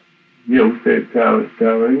 Yeah, we stayed at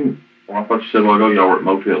Tyler Inn. Well, I thought you said a while ago y'all were at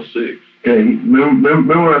Motel 6. Okay,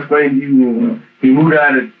 remember when I explained to you when he moved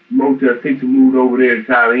out of Motel 6 and moved over there to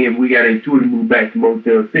Tyler Inn, we got into it and moved back to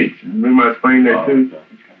Motel 6. Remember I explained that too? Okay.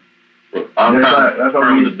 Well, I'm trying to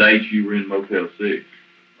remember the dates you were in Motel 6.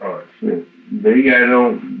 Oh, shit. They got it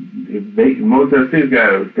on, Motel 6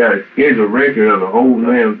 got a scheduled record of the whole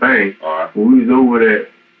damn thing. All right. When we was over there,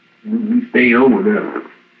 we stayed over there.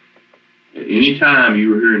 At any time you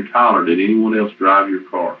were here in Tyler, did anyone else drive your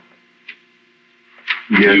car?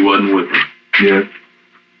 Yes. You wasn't with them? Yes.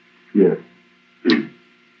 Yes.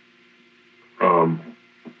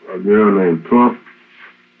 A girl named Plump.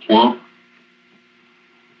 Plump?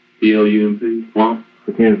 P-L-U-M-P? Plump?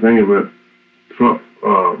 I can't think of it. Plump.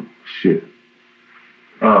 Shit.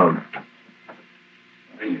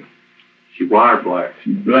 She white or black?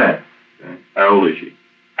 She's black. Okay. How old is she?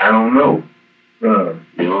 I don't know.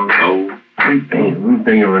 Young, old? I'm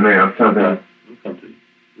thinking of her name. I'm trying to. I'll come to you.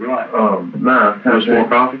 Right. Nah, I'm trying Want to. more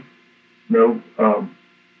coffee? No.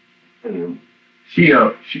 She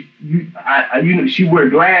wear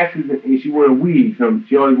glasses and she wear a wig.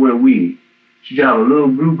 She always wear a wig. She drive a little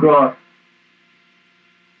blue car.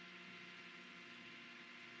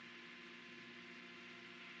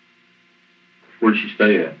 Where'd she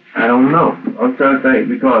stay at? I don't know. I'm trying to think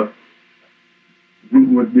because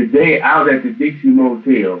the day I was at the Dixie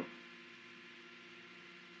Motel.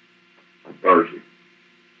 Thursday.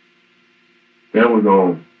 That was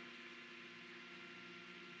on.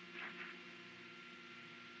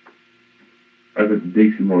 I was at the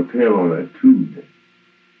Dixie Motel on a Tuesday.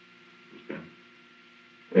 Okay.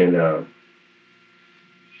 And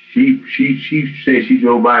she said she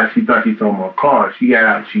drove by and she thought she saw my car. She got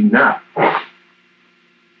out, she not.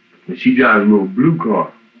 And she drives a little blue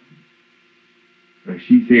car. And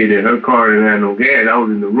she said that her car didn't have no gas. I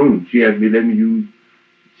was in the room. She asked me to let me use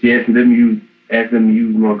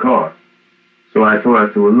my car. So I told her, I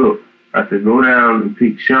said, well, look, I said, go down and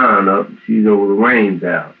pick Sean up. She's over the Rains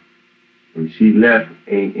house. And she left,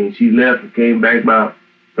 and she left and came back about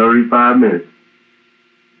 35 minutes.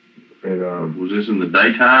 And was this in the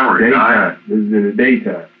daytime or daytime? at night? This is in the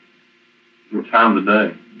daytime. What time of the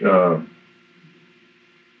day?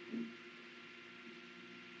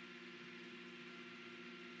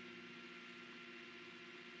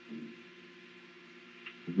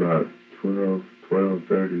 About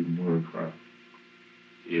 12:30, 1 o'clock.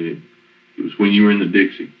 It was when you were in the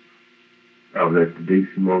Dixie. I was at the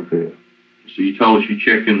Dixie Motel. So you told us you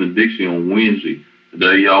checked in the Dixie on Wednesday, the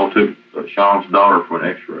day y'all took Sean's daughter for an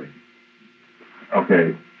x-ray.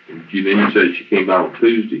 Okay. Then you said she came out on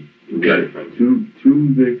Tuesday. Okay.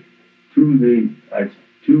 Tuesday,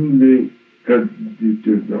 because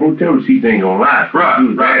the hotel receipt ain't gonna lie.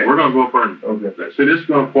 Right. We're gonna go up there and okay. So this is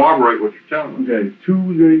gonna corroborate what you're telling us. Okay.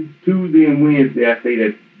 Tuesday and Wednesday, I stayed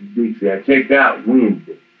at the Dixie. I checked out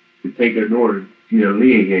Wednesday to take her daughter to get her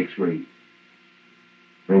leg x-ray.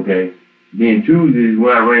 Okay. Then Tuesday is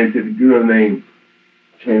when I ran into the girl named,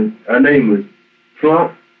 her name was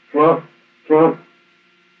Plump. No,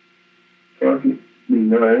 her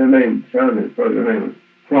name was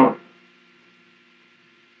Plump.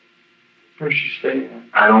 Where's she staying?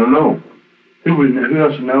 I don't know. Who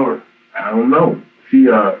else would know her? I don't know. She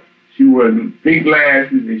wore big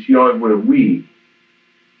glasses and she always wore a wig.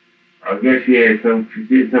 I guess she said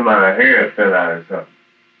something about her hair fell out or something.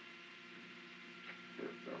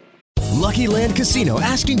 Lucky Land Casino,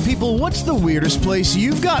 asking people, what's the weirdest place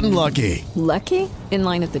you've gotten lucky? Lucky? In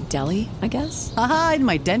line at the deli, I guess? Aha, in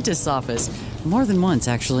my dentist's office. More than once,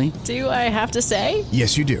 actually. Do I have to say?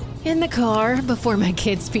 Yes, you do. In the car before my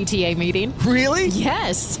kids' PTA meeting. Really?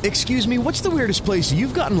 Yes. Excuse me, what's the weirdest place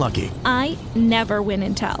you've gotten lucky? I never win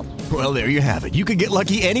and tell. Well, there you have it. You can get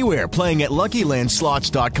lucky anywhere, playing at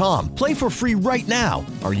LuckyLandSlots.com. Play for free right now.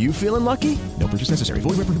 Are you feeling lucky? No purchase necessary.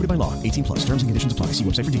 Void where prohibited by law. 18+. Terms and conditions apply. See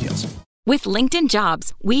website for details. With LinkedIn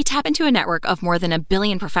Jobs, we tap into a network of more than 1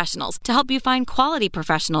 billion professionals to help you find quality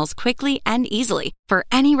professionals quickly and easily for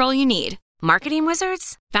any role you need. Marketing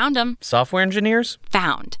wizards? Found them. Software engineers?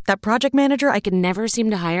 Found. That project manager I could never seem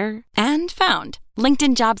to hire? And found.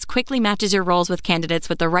 LinkedIn Jobs quickly matches your roles with candidates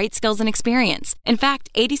with the right skills and experience. In fact,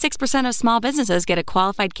 86% of small businesses get a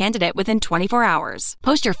qualified candidate within 24 hours.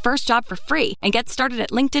 Post your first job for free and get started at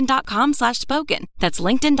linkedin.com/spoken. That's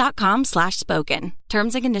linkedin.com/spoken.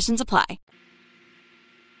 Terms and conditions apply.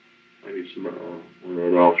 Maybe one of the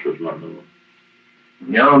other officers might know.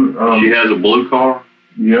 Yeah, she has a blue car?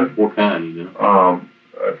 Yeah. What kind, you know?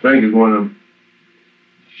 I think it's one of them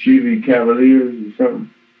Chevy Cavaliers or something.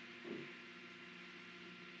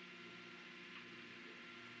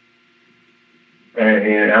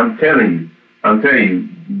 And I'm telling you,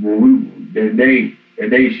 when that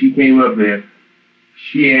day she came up there,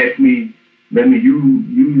 she asked me, let me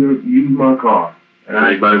use my car. And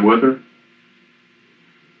anybody with her?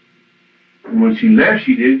 When she left,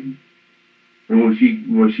 she didn't. And when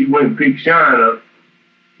she went and picked Sean up,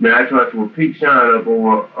 Man, I tried to pick Sean up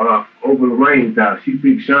over the range house. She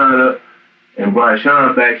picked Sean up and brought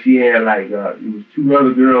Sean back. She had it was 2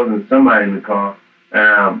 other girls and somebody in the car.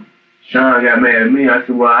 Sean got mad at me. I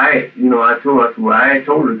said, well, I had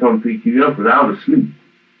told her to come pick you up, but I was asleep.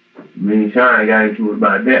 Me and Sean got into it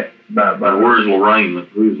about that. About where's Lorraine?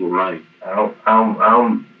 Who's Lorraine?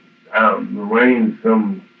 Lorraine,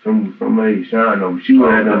 some lady Sean knows. She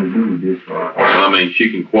would have nothing to do with this. Well, I mean, she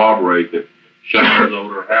can corroborate that Sean was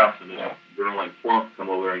over her house and this girl named Plump come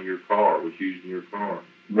over there in your car, was using your car.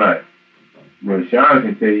 Right. Well, Sean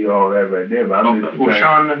can tell you all that right there, but I'm just Will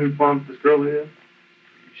Sean know who Plump this girl is?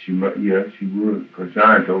 She would, because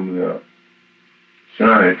Sean told me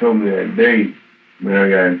Sean had told me that day when I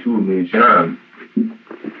got into it, me and Sean.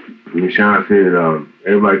 And Sean said,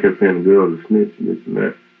 everybody kept saying the girl's a snitch and this and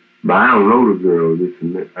that. But I don't know the girl, this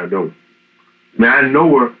and that. I don't. I mean,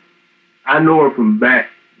 I know her from back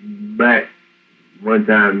one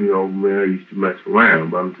time, when I used to mess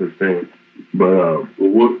around, but I'm just saying. But,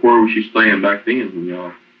 where was she staying back then when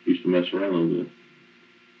y'all used to mess around a little bit?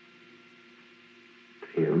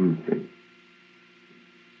 Yeah, let me think.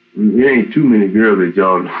 There ain't too many girls that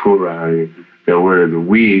y'all know around here that wear the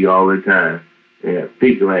wig all the time and have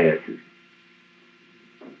thick lashes.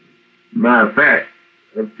 Matter of fact,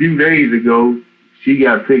 a few days ago, she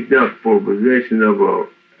got picked up for possession of a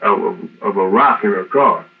rock in her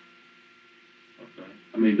car. Okay.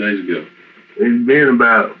 How many days ago? It's been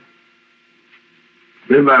about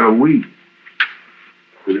a week.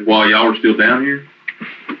 Was it while y'all were still down here?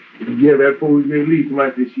 Yeah, that before we released,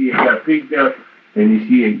 somebody said she had got picked up, and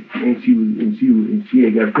she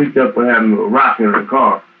had got picked up for having a rock in her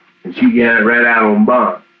car, and she got it right out on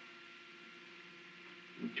bond.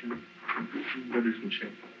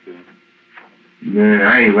 Man,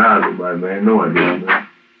 I ain't lied to nobody, man. No idea, man.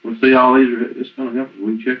 We'll see all these. It's gonna help us.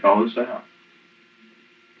 We can check all this out.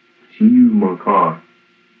 She used my car.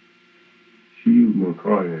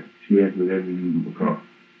 Then. She asked me to let me use my car.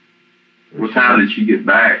 What time did she get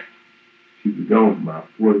back? She was gone about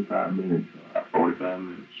 45 minutes. 45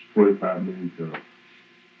 minutes. 45 minutes.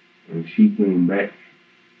 And she came back.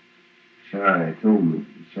 Sean had told me.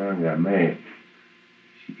 Sean got mad.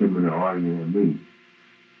 She came in there arguing with me.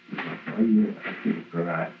 I think because I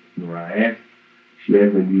asked. She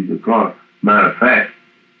asked me to use the car. Matter of fact,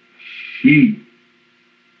 she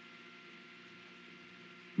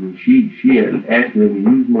had asked me to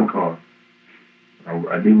use my car.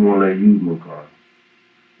 I didn't want to let her use my car.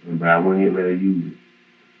 But I went ahead and let her use it.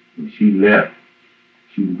 And she left.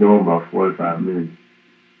 She was gone about 45 minutes.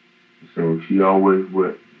 So she always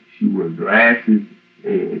wore glasses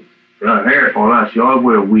and her hair all out. She always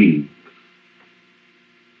wear a wig.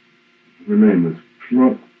 Her name is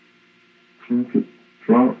Plump. And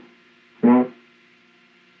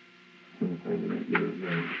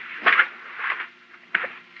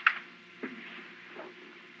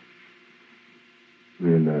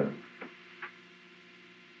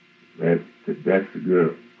that's the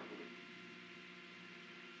girl.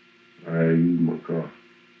 I had to use my car.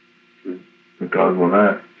 Because when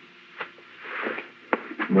I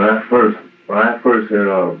first had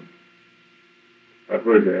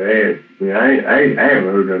asked, I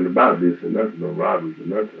haven't heard nothing about this or nothing, no robberies or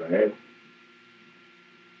nothing. I haven't.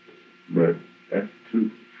 But that's the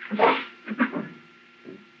truth.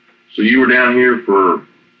 So you were down here for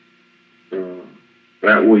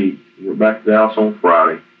that week. You were back to Dallas on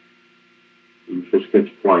Friday. You were supposed to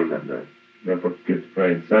catch a plane that day. I'm supposed to catch a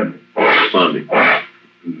plane Sunday. Sunday.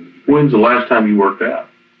 When's the last time you worked out?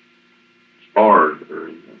 Sparred or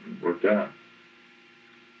anything? Worked out?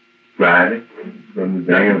 Friday. From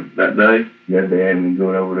the damn. That day? Yeah, they had me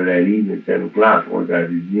going over to that evening at 7 o'clock. I worked out at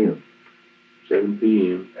the gym. 7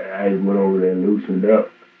 p.m. And I just went over there and loosened up.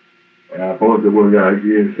 And I was supposed to work out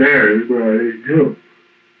again Saturday, but I didn't go.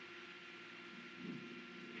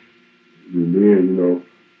 And then,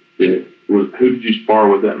 who did you spar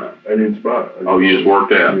with that night? I didn't spar. You just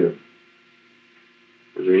worked out? Yeah.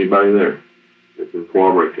 Was there anybody there that can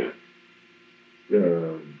corroborate that?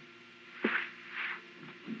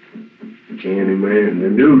 Candyman. The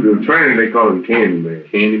dude, the trainer, they call him Candyman.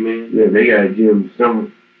 Candyman? Yeah, they got a gym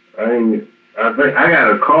somewhere. I think I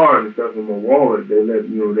got a card and stuff in my wallet. They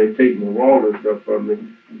they take my wallet and stuff from me.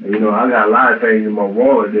 And, I got a lot of things in my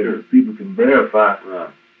wallet that people can verify.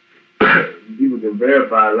 Right. People can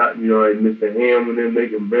verify a lot, like Mr. Ham and them, they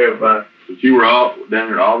can verify. But you were all down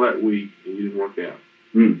here all that week and you didn't work out?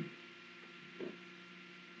 Hmm.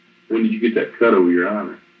 When did you get that cut over your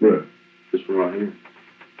eye? What? This one right here.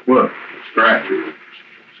 What? Scratch.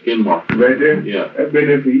 Skin mark. Right there? Yeah. That's been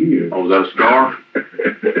there for years. Oh, was that a scar? I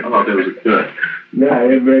thought that was a cut. Nah,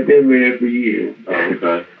 they've been there for years. Oh,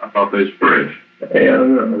 okay. I thought they was fresh. Hell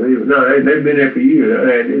no. They've been there for years. I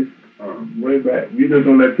had this way back. You look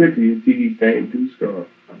on that picture, you see these same two scars.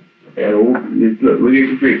 And look at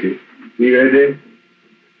the picture. See right there?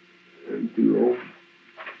 Too old.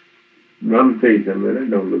 I'm going to tell you something, man. That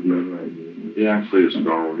don't look nothing like this. Yeah, I can see a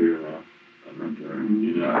scar over here now.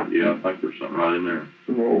 Yeah, I think there's something right in there.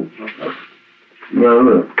 Some old. No,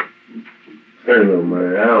 look. I don't know,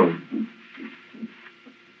 man.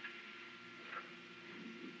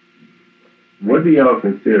 What do y'all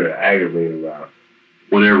consider aggravated about?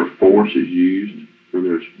 Whenever force is used, when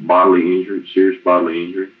there's bodily injury, serious bodily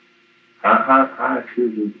injury. How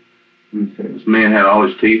should this man had all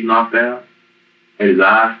his teeth knocked out, had his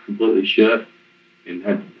eyes completely shut, and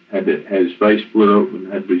had his face split open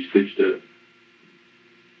and had to be stitched up.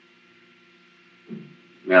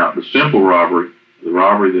 Now, the simple robbery, the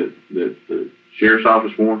robbery that the sheriff's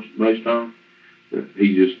office warrants based on, that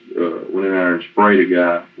he just went in there and sprayed a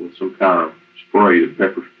guy with some kind of spray,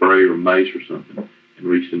 pepper spray or mace or something, and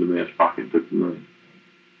reached in the man's pocket and took the money.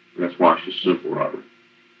 And that's why it's just simple robbery.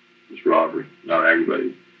 It's robbery, not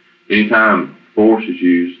aggravated. Anytime force is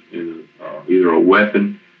used in either a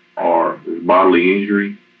weapon or there's bodily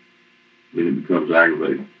injury, then it becomes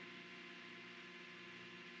aggravated.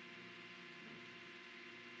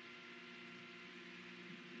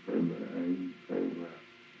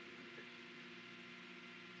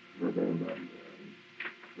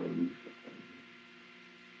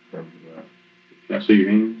 Can I see your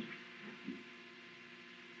hands?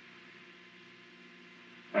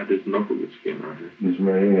 I just knuckle this skin right here. This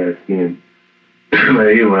right here got skin.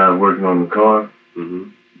 Right here when I was working on the car.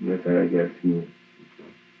 Mm-hmm. That's how I got skin.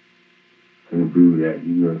 I can prove that.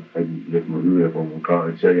 I can lift my hood up on my car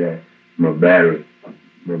and show you that my battery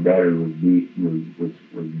was beat.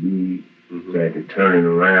 Mm-hmm. So I had to turn it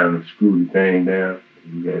around and screw the thing down.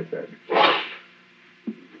 You guys had to.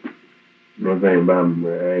 One thing about me,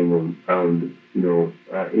 man,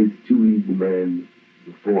 it's too easy, man,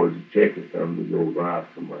 before to check or something to go rob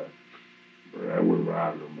somebody. But I wouldn't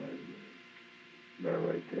rob nobody, man. Not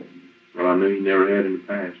like that. Well, I know you never had in the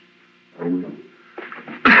past. I will.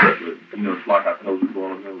 But, it's like I told you a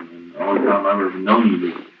while ago, man. The only time I've ever known you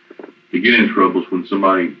to get in trouble is when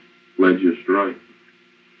somebody led you astray.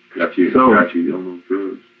 Got you on those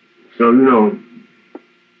drugs. So,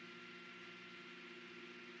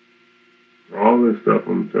 all this stuff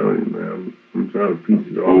I'm telling you, man, I'm trying to piece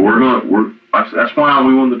it all. Well, that's why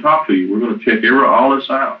we wanted to talk to you. We're going to check all this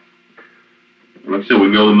out. Like I said, we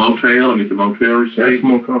can go to the motel and get the motel receipt. That's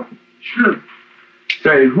more comfortable. Sure.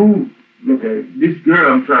 Say, this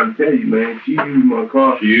girl I'm trying to tell you, man, she used my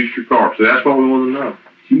car. She used your car, so that's what we want to know.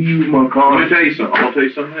 She used my car. Let me tell you something. I'm going to tell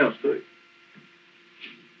you something else, too.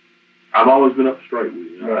 I've always been up straight with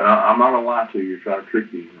you. Right. I'm not going to lie to you or try to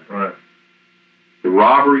trick you. Right. The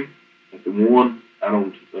robbery at the one out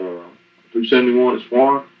on 271 at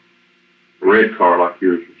Swan, a red car like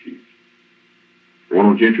yours was used. The one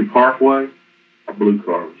on Gentry Parkway, a blue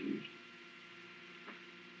car was used.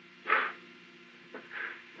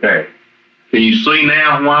 Hey. Can you see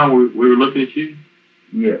now why we were looking at you?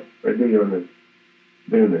 Yeah, right there on this.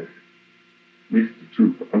 This is the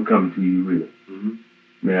truth. I'm coming to you real. Mm-hmm.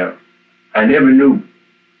 Now, I never knew.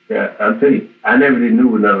 Yeah, I'll tell you, I never did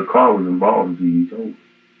knew another car was involved until you told me.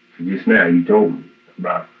 So just now you told me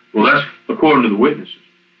about it. Well, that's according to the witnesses.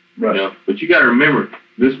 Right. But you got to remember,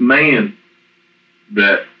 this man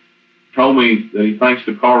that told me that he thinks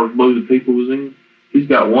the car was blue the people was in, he's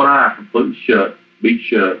got one eye completely shut, beat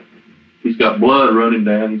shut. He's got blood running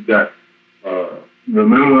down. He's got...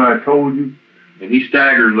 Remember when I told you? And he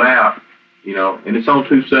staggers out, and it's on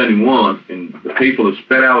 271, and the people have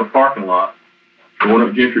sped out of the parking lot, going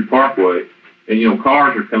up Gentry Parkway, and,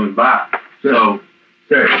 cars are coming by. Sir,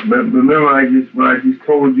 but remember when I just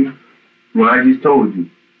told you? But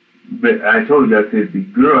I told you, I said the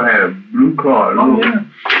girl had a blue car,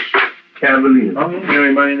 Cavalier. Oh, yeah.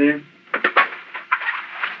 Anybody in there?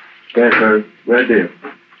 That's her, right there.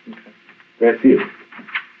 That's it.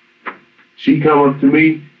 She come up to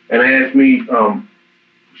me and asked me,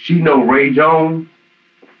 she know Ray Jones,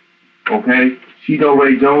 okay? She know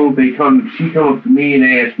Ray Jones. She come up to me and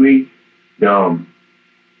asked me,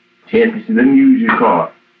 she said, let me use your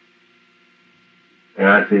car.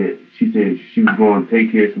 And she said she was going to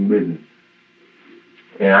take care of some business.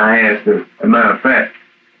 And I asked her, as a matter of fact,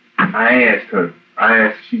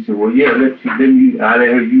 she said, well, yeah, I let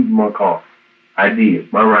her use my car. I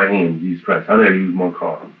did. My right hand, Jesus Christ. I let her use my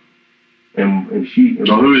car. And she...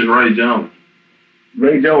 So who is Ray Jones?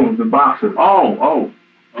 Ray Jones, the boxer. Oh,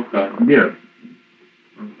 okay. Yeah.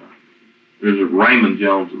 There's a Raymond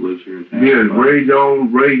Jones that lives here in town. Yeah, Ray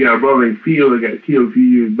Jones. Ray got a brother named Phil that got killed a few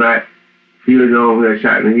years back. Phil Jones got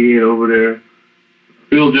shot in the head over there.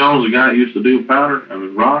 Phil Jones, the guy that used to do powder,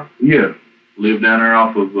 rock? Yeah. Lived down there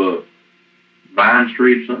off of Vine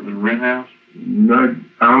Street or something in a rent house? I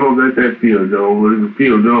don't know if that's that Phil Jones, but it's a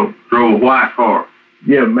Phil Jones. Drove a white car.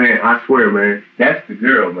 Yeah, man, I swear, man. That's the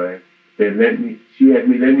girl, man. That she had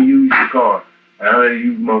me let me use the car. And I let her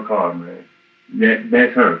use my car, man.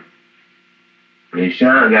 That's her. And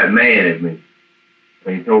Sean got mad at me.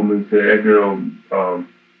 And he told me, said that girl,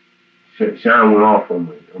 Sean went off on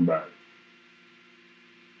me about it.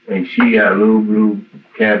 And she got a little blue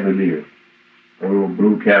Cavalier. A little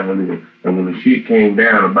blue Cavalier. And when the shit came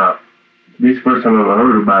down about, this first time I ever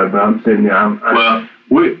heard about it, but I'm sitting there,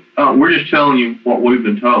 we're just telling you what we've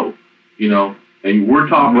been told, and we're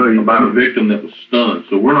talking about a victim that was stunned.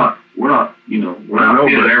 So we're not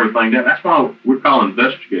pinning everything down. That's why we're calling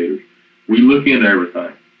investigators. We look into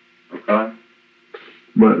everything, okay?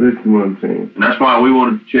 But this is what I'm saying. And that's why we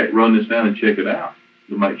wanted to run this down and check it out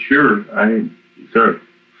to make sure. Sir,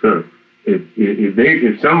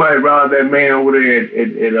 if somebody robbed that man over there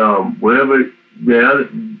at whatever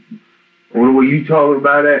you talking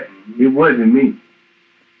about that, it wasn't me.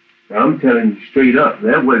 I'm telling you straight up,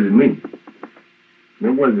 that wasn't me.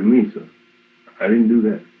 That wasn't me, sir. I didn't do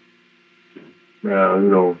that. Now,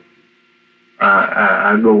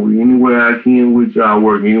 I go anywhere I can with you. I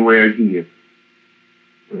work anywhere I can.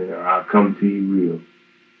 I'll come to you real.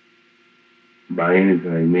 About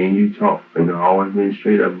anything. Man, you talk. And I've always been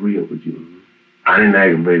straight up real with you. I didn't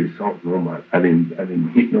aggravate assault nobody. I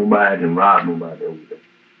didn't hit nobody. I didn't rob nobody over there.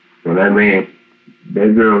 So that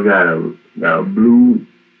girl got a blue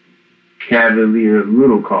Cavalier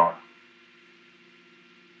little car.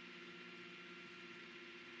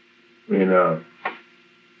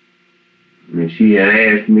 And she had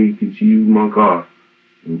asked me, could she use my car?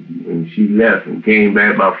 And she left and came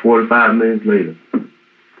back about 45 minutes later.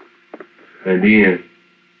 And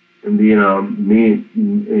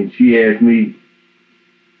she asked me,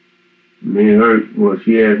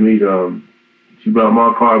 she asked me to, she brought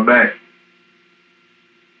my car back.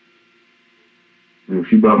 When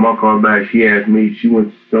she brought my car back, she asked me, she went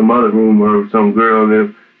to some other room where some girl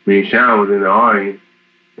there, me and Sean was in the audience.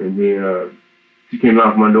 And then she came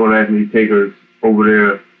knocked my door and asked me to take her over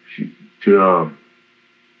there to,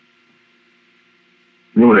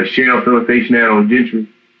 that Shell filling station out on Gentry?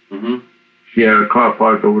 Mm-hmm. She had her car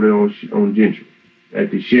parked over there on Gentry at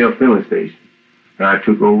the Shell filling station. And I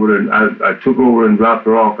took over and dropped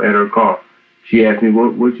her off at her car. She asked me,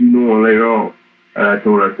 what you doing later on? And I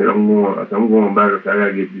told her, I said, I'm going back. I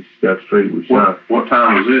gotta get this stuff straight with Sean. What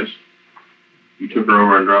time was this? You took her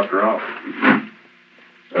over and dropped her off?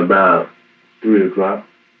 About 3 o'clock.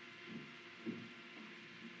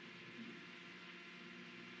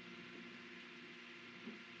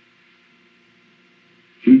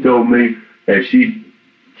 She told me that she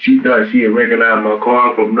thought she had recognized my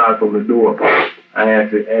car from knocking on the door. I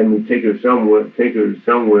asked her, had me take her somewhere.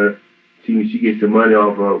 She gets some money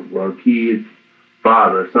off her kid's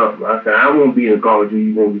father or something. I said, I won't be in the car with you.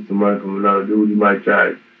 You won't get some money from another dude. You might try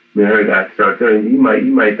it. Me and her got to start telling you, you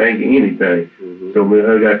might think of anything. Mm-hmm. So me and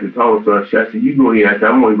her got to talk. So I said, you go here. I said,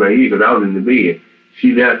 I'm only right here because I was in the bed.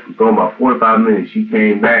 She left for about 45 minutes. She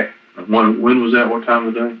came back. When was that? What time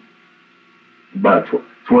of the day? About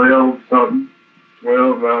 12 something.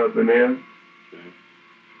 12 round up in there. Okay.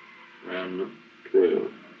 Round up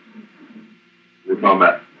 12. We're talking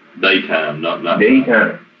about daytime, not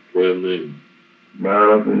daytime. 12 noon.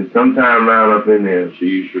 Round up in sometime round up in there. She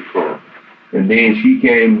used your car. And then she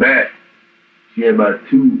came back. She had about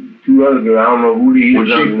two other girls. I don't know who these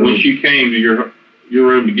are. When she came to your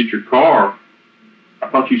room to get your car, I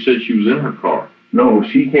thought you said she was in her car. No,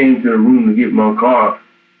 she came to the room to get my car.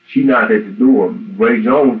 She knocked at the door. Ray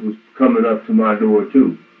Jones was coming up to my door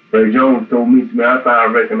too. Ray Jones told me, I thought I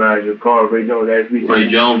recognized your car. Ray Jones asked me. Ray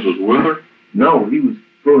Jones was with her? No, he was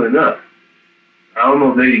pulling up. I don't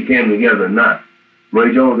know if they came together or not.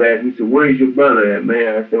 Ray Jones asked me, he said, where's your brother at,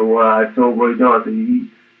 man? I said, well, I told Ray Jones, I said,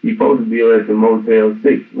 he's supposed to be at the Motel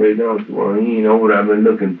 6. Ray Jones said, well, he ain't know what I've been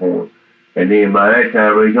looking for him. And then by that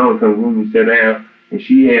time, Ray Jones come to the room and sat down, and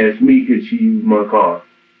she asked me, could she use my car?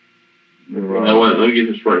 Now, wait, let me get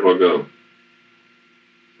this straight. Well,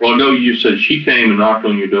 no, you said she came and knocked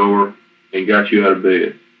on your door and got you out of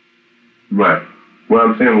bed. Right. Well,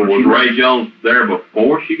 I'm saying was Ray Jones there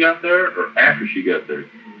before she got there or after she got there?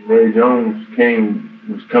 Ray Jones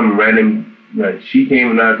was coming right in. Like she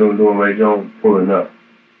came and knocked on the door. Ray Jones pulling up.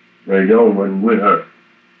 Ray Jones wasn't with her.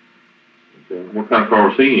 Okay. What kind of car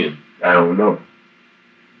was he in? I don't know.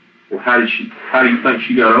 Well, how do you think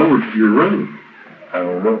she got over to your room? I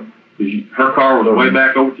don't know. Her car was way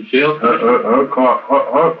back over to Shell Station? Her car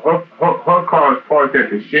was parked at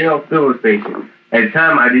the Shell filling station. At the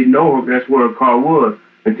time, I didn't know her. That's where her car was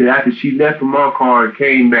until after she left from our car and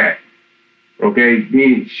came back. Okay,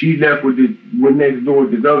 then she left went next door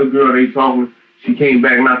with this other girl they talking. She came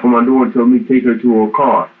back, knocked on my door, and told me to take her to her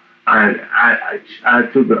car. I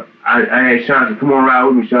asked Sean to come on ride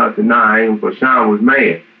with me. Sean said, nah, I ain't, but Sean was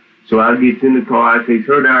mad. So I get in the car, I take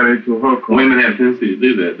her down into her car. Women have tendency to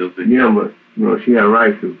do that, don't they? Yeah, but she had a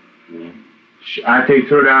right to. Yeah. I take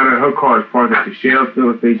her down there, her car is parked at the Shell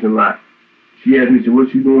filling station lot. She asked me, she said,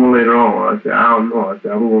 what you doing later on? I said, I don't know. I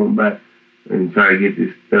said, I'm going back and try to get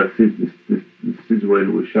this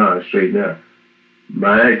situation with Sean straight now.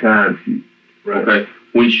 By that time, she... Right. Okay.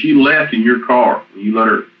 When she left in your car, you let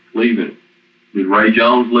her leave it, did Ray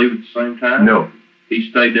Jones leave at the same time? No.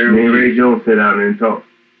 He stayed there? Me and Ray Jones sat down there and talked.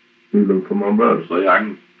 We looked for my brother. So I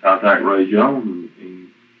can contact Ray Jones and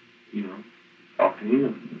talk to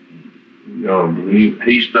him.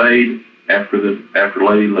 He stayed after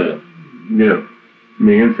Lady left. Yeah.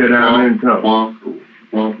 Me and sat down there and talked.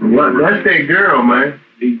 That's that girl, man.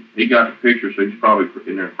 He got the picture, so he's probably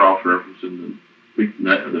in there cross-referencing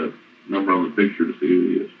the number on the picture to see who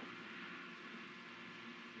it is.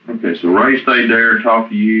 Okay, so Ray stayed there, talked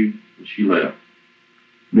to you, and she left.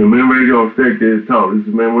 Now, me and Ray Jones sat there and talked. He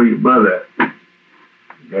said, man, where your brother at?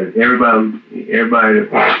 Everybody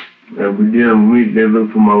that we dealing with, they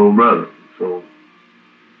look for my little brother. So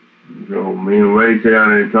me and Ray sat down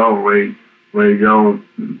there and talked. Ray Jones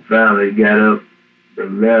finally got up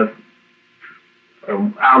and left.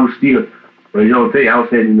 I was still, Ray Jones tell you, I was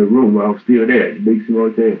sitting in the room. I was still there at the big small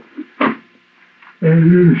hotel. And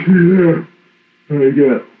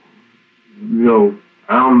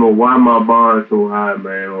I don't know why my bond's so high,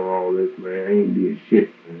 man, on all this, man. I ain't did shit,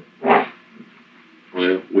 man.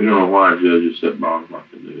 Well, we don't know why judges set bonds like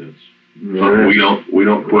they do. We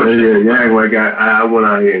don't question. Yeah, act like I went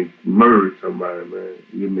out here and murdered somebody, man.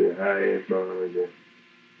 Give me a high ass bond like that.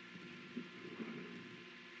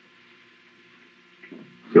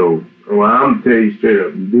 So, I'm tell you straight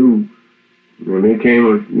up, the dude, when they came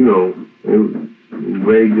up,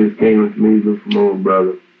 Ray just came up to me, looked for my old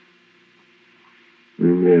brother.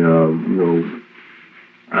 And then,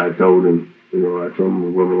 I told him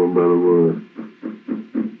what my brother was.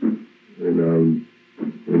 And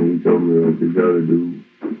he told me that this other dude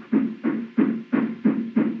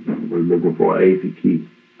was looking for an eighth key,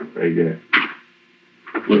 like that.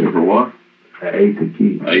 Looking for what? An eighth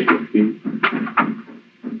key. Eighth key?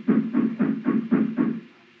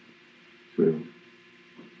 So,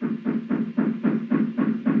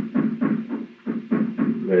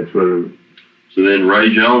 that's what So then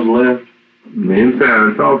Ray Jones left? Me and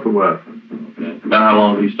Sarah talked about. Okay. About how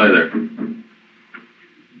long did he stay there?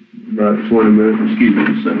 About 20 minutes. Excuse me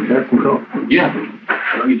just a second. Have some coffee? Yeah.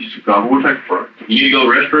 I'll get you some coffee. We'll take a break. You need to go to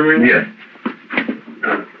the restroom here?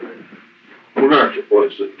 Yeah. We're going to,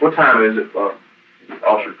 what time is it,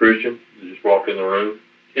 Officer Christian? You just walked in the room?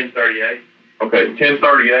 10:38. Okay,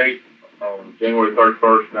 10:38 on January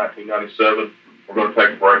 31st, 1997. We're going to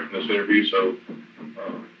take a break from this interview, so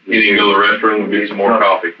you need to go to the restroom and get some more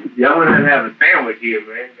coffee. Y'all want to have a sandwich here,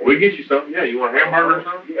 man. We'll get you something. Yeah, you want a hamburger or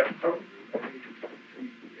something? Yeah.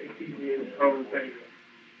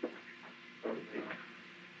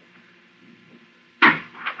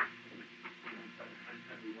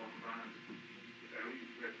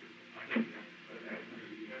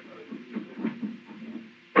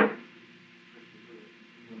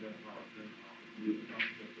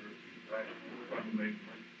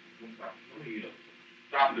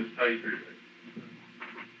 Stop this tape here.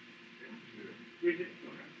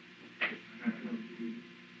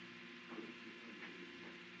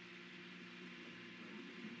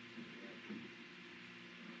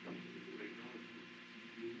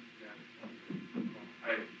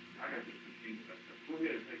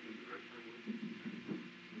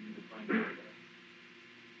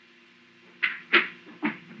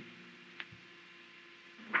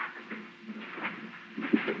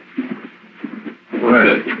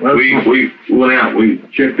 We went out, we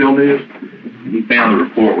checked on this, he found the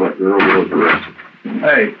report where the girl was arrested.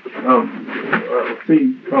 Hey,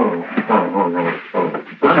 see, hold on.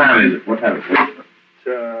 What time is it?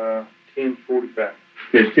 It's 10:45.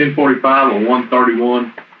 It's 10:45 on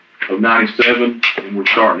 131 of 97, and we're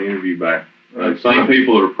starting the interview back. Same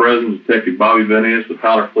people that are present: Detective Bobby Van Ness with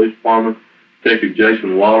Tyler Police Department, Detective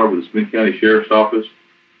Jason Waller with the Smith County Sheriff's Office.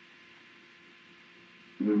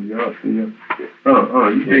 You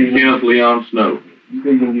Kenneth Leon Snow. You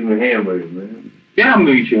think you can give me a hamburger, man? Yeah, I'm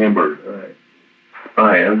going to get you a hamburger. All right. All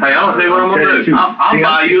right. Hey, I'll tell you what I'm gonna do.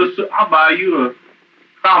 I'll buy you a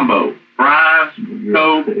combo. Fries,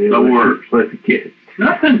 Coke, the works. What's the kids?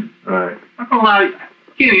 Nothing. All right. I'm gonna lie to you.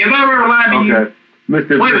 Kenny, have I ever lied to you? Okay.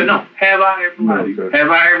 Mr. Wait a minute, no. Have I ever lied to you? Have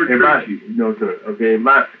I ever tricked you? No, sir. Okay,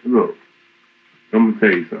 look, I'm gonna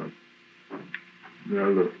tell you something. Now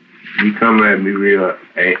look, you come at me real,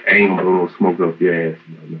 I ain't gonna smoke up your ass.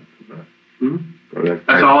 Mm-hmm. So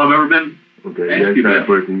that's all I've ever been. Okay, that's the type of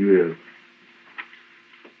person you is.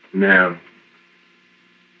 Now,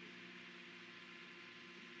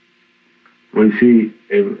 well, you see,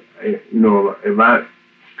 if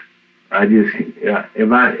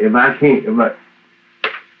I can't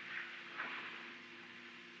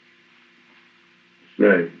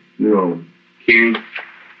say, Kenny,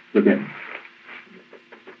 look at me.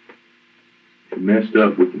 You messed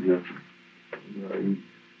up, we can help you.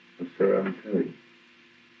 Sir, I'm telling you.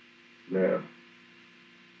 Now,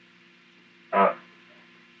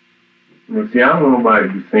 see, I don't want nobody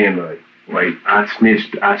to be saying like I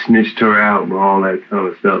snitched her out and all that kind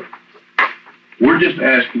of stuff. We're just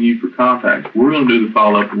asking you for contacts. We're going to do the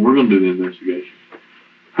follow-up and we're going to do the investigation.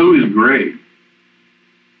 Who is Greg?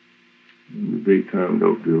 The big time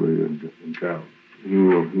dope dealer in town.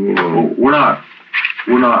 Well, we're not,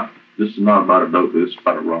 this is not about a dope dealer, it's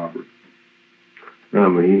about a robbery. No,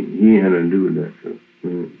 but he had nothing to do with that, so.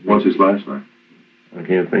 What's his last name? I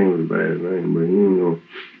can't think of his last name, but he ain't gonna.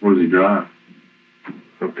 What does he drive?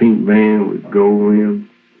 A pink van with gold rims.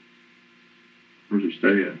 Where's he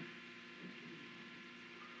stay at?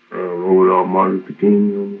 Over off Martin Luther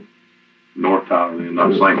King. North Tyler, then,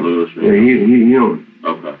 not St. Louis. Yeah, he don't.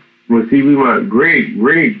 Okay. Well, see, we want Greg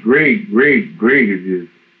is just.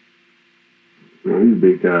 He's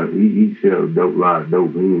big time. He sells dope, lot of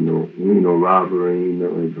dope. He ain't no robber, he ain't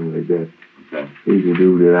nothing like that. Okay. He's a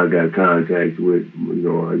dude that I got contact with.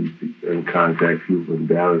 I used to contact people in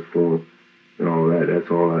Dallas for him and all that.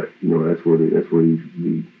 That's all I. That's what he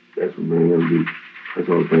be. That's what made him be. That's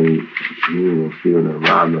all thing. Stealing and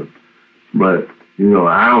robbing. But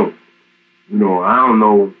I don't. I don't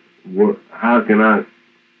know what. How can I?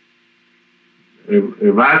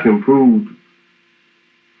 If I can prove.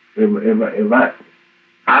 If I,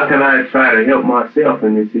 how can I try to help myself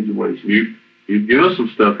in this situation? You give us some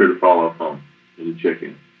stuff here to follow up on and to check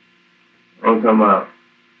in. I'm talking about,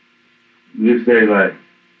 just say like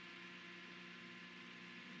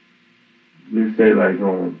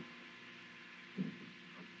on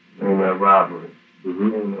that robbery,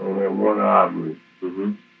 on that one robbery.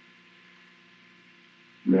 Mm-hmm.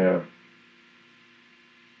 Now,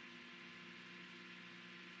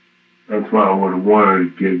 that's why I would have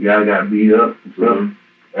wanted the guy got beat up and stuff. Mm-hmm.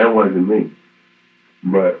 That wasn't me.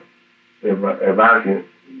 But if I can,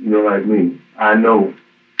 like me, I know.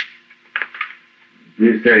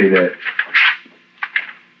 Just say that.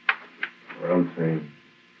 What I'm saying.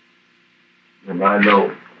 If I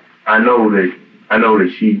know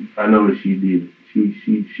that she did.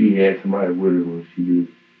 She had somebody with her when she did.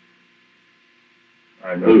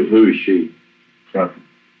 I know. Who is she? Something.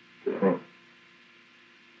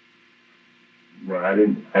 Well, I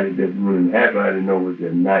didn't. That wouldn't happen. I didn't know it was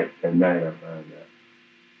that night. That night I found out.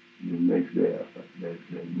 The next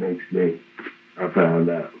day, I found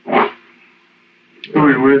out. Who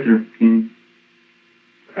were you with her, Kenny?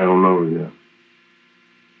 I don't know the guy.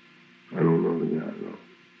 I don't know the guy at all.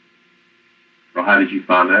 Well, how did you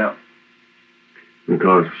find out?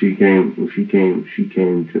 Because she came to.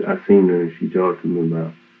 I seen her and she talked to me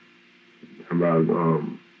about.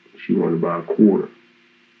 She wanted about a quarter.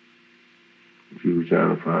 She was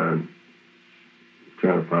trying to find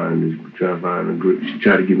a good. She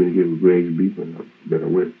tried to get me to give her Greg's beef that I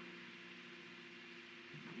with.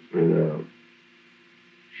 And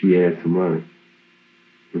she had some money.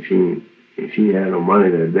 And she had no money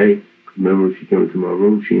that day. Remember, she came into my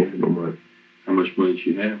room. She had no money. How much money did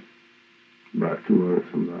she have? About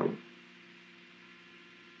 $200 some.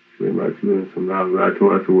 She had about $200 some. I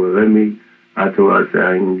told her, I said, well, I told her, I said,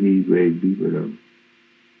 I ain't gonna give you Greg's beef with them.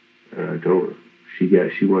 And I told her.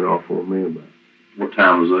 She went off on me about it. What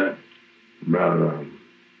time was that?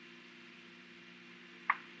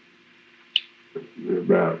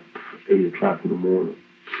 About 8 o'clock in the morning.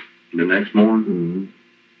 The next morning?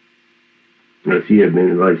 Mm-hmm. Now, she had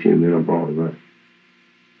been up all night.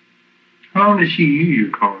 How long did she use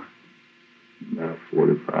your car? About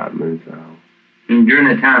 45 minutes out. And during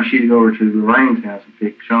that time, she'd go over to Lorraine's house and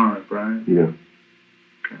pick Sean up, right? Yeah.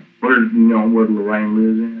 Okay. Where Lorraine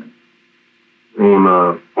lives in? On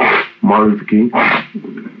Martin Luther King.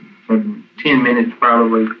 10 minutes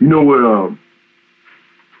probably. You know what?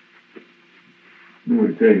 Let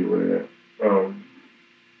me tell you where that.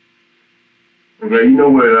 Okay, you know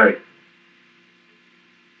where, like,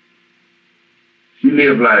 she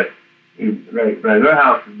lived, like her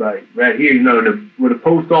house is, like, right here, you know, where the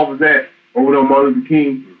post office at, over there on Martin Luther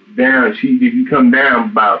King, down, if you come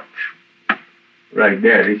down about, right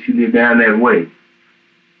there, she lived down that way.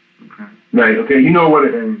 Okay. Right, okay, you know what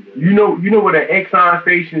the Exxon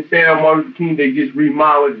station said on Martin Luther King, they just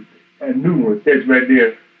remodeled a new one, it says right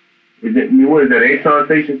there. What is that, Exxon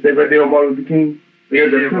station said right there on Martin Luther King?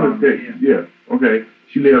 Yeah, okay.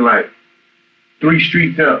 She lived like 3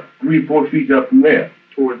 or 4 streets up from there.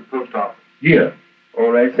 Towards the post office? Yeah,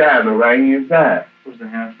 on that side, on the right-hand side. What's the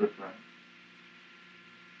house look like?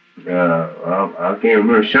 I can't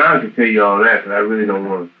remember. Sean can tell you all that, but I really don't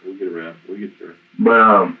want to. We'll get around. We'll get there. But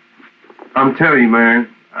I'm telling you, man,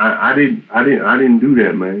 I didn't do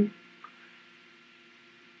that, man.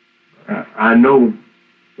 I know.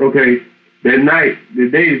 Okay, that night, the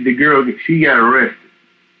day the girl she got arrested,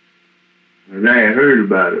 and I had heard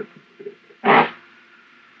about it.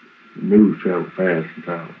 The news traveled fast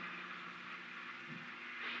sometimes.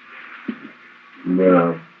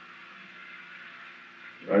 But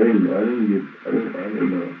I didn't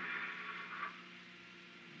know.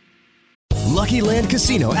 Lucky Land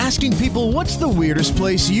Casino, asking people, what's the weirdest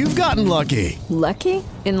place you've gotten lucky? Lucky?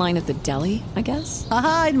 In line at the deli, I guess?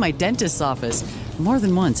 Aha, in my dentist's office. More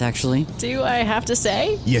than once, actually. Do I have to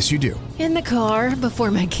say? Yes, you do. In the car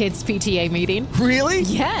before my kids' PTA meeting. Really?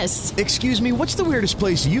 Yes. Excuse me, what's the weirdest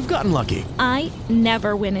place you've gotten lucky? I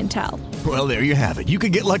never win and tell. Well, there you have it. You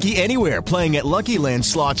can get lucky anywhere, playing at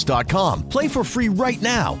LuckyLandSlots.com. Play for free right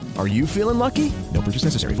now. Are you feeling lucky? No purchase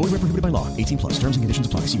necessary. Void where prohibited by law. 18+. Terms and conditions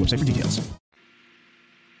apply. See website for details.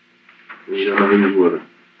 You don't know who was with her.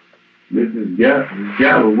 This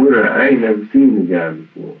guy was with her. I ain't never seen the guy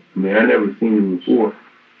before. I mean, I never seen him before.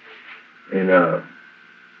 And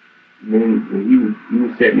then he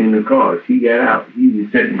was sitting in the car. She got out. He was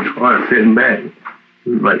just sitting in the car, sitting back. He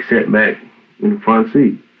was like sitting back in the front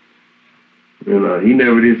seat. And he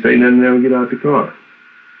never did say nothing, never get out the car.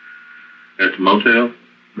 At the motel?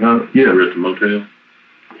 Yeah. We're at the motel?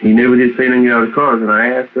 He never did say nothing, get out of the car. And I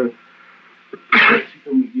asked her, she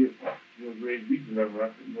told me to get Red Beach number. I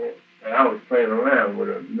said, man. And I was playing around with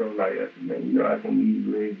her, I said, man, I can use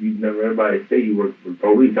Red Beach number. Everybody say you work for the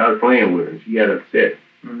police. I was playing with her. She got upset.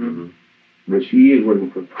 Mm-hmm. But she is working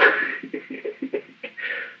for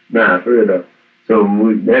Nah, for real though. So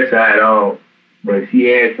that's how it all, but she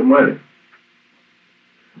had some money.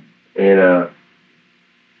 And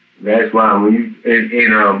that's why when you,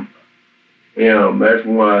 that's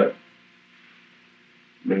why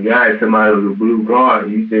the guy, somebody with a blue card,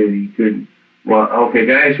 you said he couldn't. Well, okay,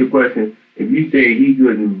 can I ask you a question? If you say he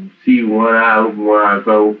couldn't see one eye open, one eye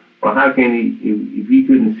closed, well, how can he, if he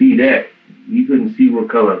couldn't see that, he couldn't see what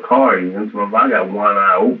color car he is? So if I got one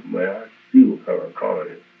eye open, man, I see what color car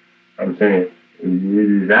it is. I'm saying,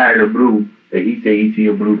 his eyes are blue, that he said he see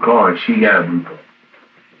a blue car, and she got a blue car.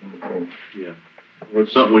 Yeah. Well,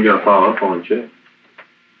 it's something we got to follow up on and check.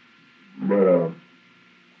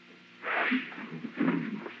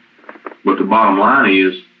 But the bottom line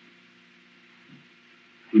is,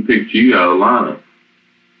 he picked you out of the lineup.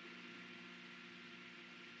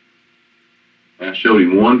 I showed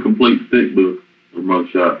him one complete thick book of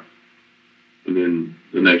mugshot, and then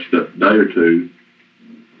the next day or two,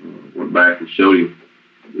 went back and showed him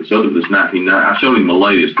this 1990. I showed him the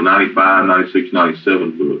latest, the 95, 96,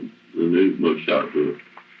 97 book, the new mugshot book.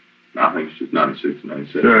 I think it's just 96 and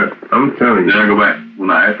 97. Sure, I'm telling you. Then I go back,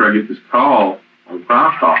 after I get this call on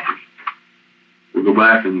Crime Stoppers, we'll go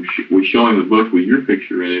back and we show him the book with your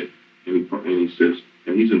picture in it, and he says,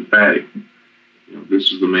 and he's emphatic,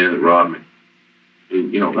 this is the man that robbed me.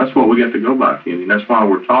 And, that's what we got to go by, Kenny. That's why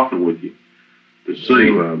we're talking with you, to see.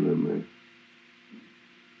 Man.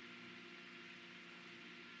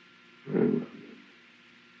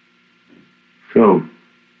 So,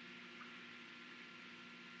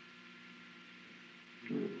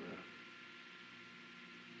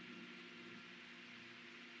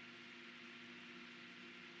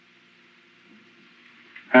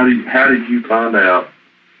 how did you find out?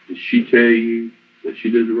 Did she tell you that she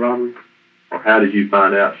did the robbery? Or how did you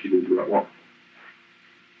find out she did the robbery?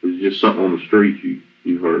 Was it just something on the street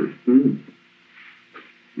you heard? Mm-hmm.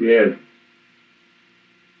 Yeah.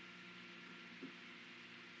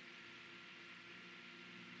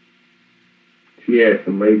 She had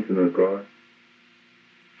some lace in her car.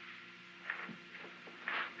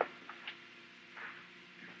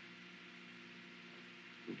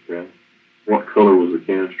 Okay. What color was the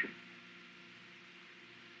canister?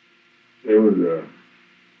 It was a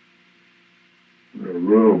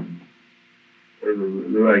little, it was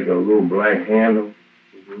like a little black handle.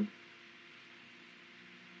 Mm-hmm.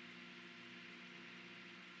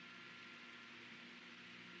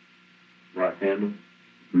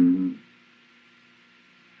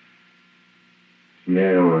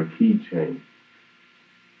 a keychain.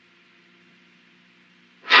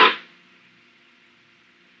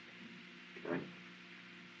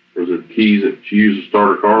 Was it keys that she used to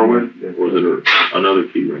start her car with? Or was it another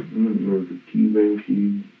key ring? It was a key ring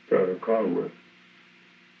she started her car with.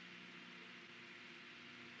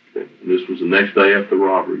 Okay. And this was the next day after the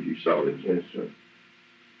robbery you saw this? Yes, sir.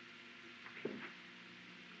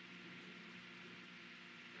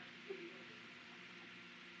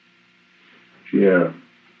 Yeah.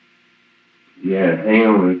 Yeah, hang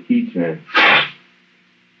on with a keychain.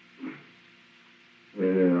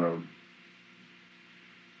 And,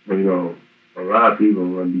 well, you know, a lot of people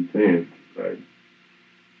are going to be saying, like,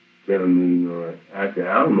 telling me, you know, like, I said,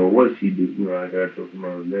 I don't know what she do. You know, like I told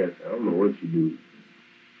somebody that, I don't know what she do. You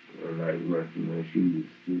know, like, you know, she was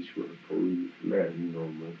snitch for the police and that, you know,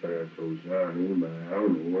 but like I told John, anybody, I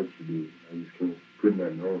don't know what she do. I just can't put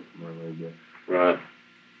nothing on somebody like that. Right.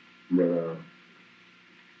 But,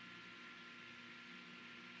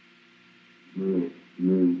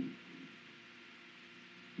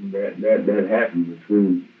 that happened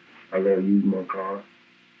between I let her use my car.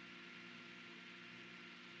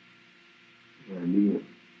 And I did.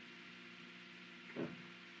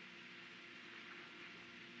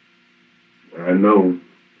 I know.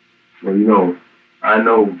 Well, you know, I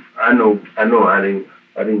know. I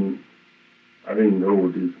didn't know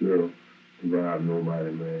with this girl to rob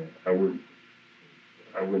nobody, man. I wouldn't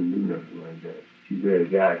do nothing like that. She said, a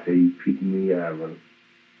guy said he picked me out,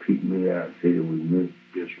 said it was me.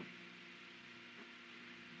 Yes, sir.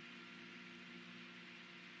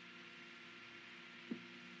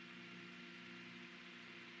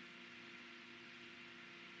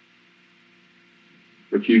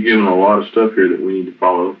 But you've given a lot of stuff here that we need to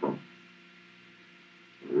follow up on.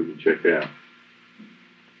 We can check out.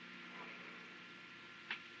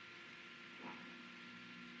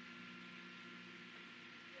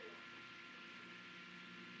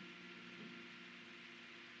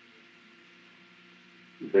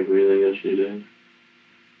 You think of anything else you do?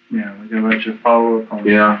 Yeah, we're gonna let you follow up on.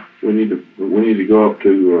 Yeah, we need to go up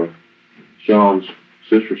to Sean's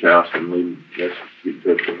sister's house and let's get in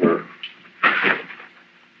touch with her.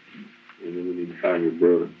 And then we need to find your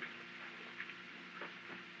brother.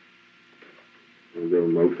 We'll go to a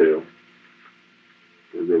motel.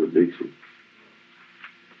 We'll go to Dixie.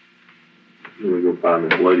 Then we'll go find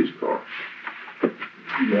this lady's car.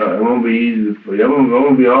 Yeah, it won't be easy for you. It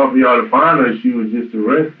won't be hard for y'all to find her. She was just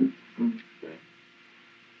arrested.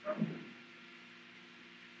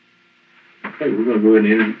 Okay, we're going to go ahead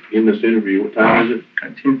and end this interview. What time is it?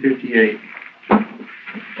 At 10:58.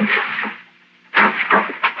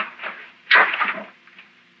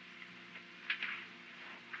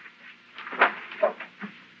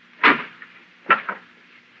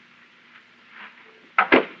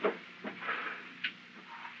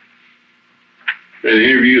 The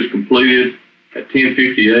interview is completed at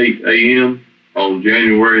 10:58 a.m. on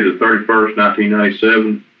January the 31st,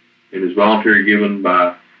 1997, and is voluntary given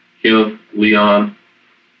by Kenneth Leon.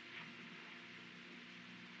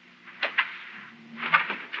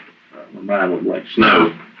 My mind went blank.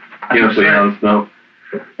 Snow. Kenneth Leon Snow.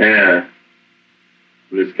 And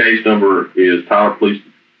this case number is Tyler Police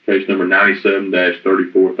case number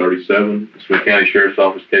 97-3437. Smith County Sheriff's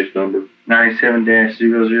Office case number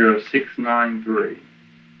 97-00693.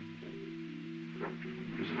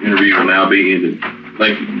 This interview will now be ended.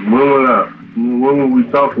 Thank you. When will we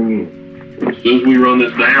talking in? As soon as we run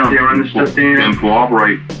this down, run this stuff down and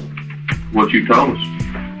cooperate what you told us.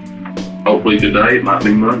 Hopefully today, it might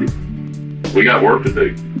be Monday. We got work to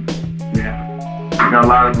do. Yeah. We got a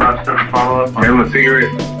lot of stuff to follow up on. Have a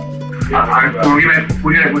cigarette.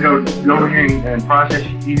 We go over here and process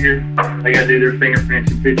you here. They got to do their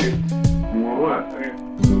fingerprints and pictures. What?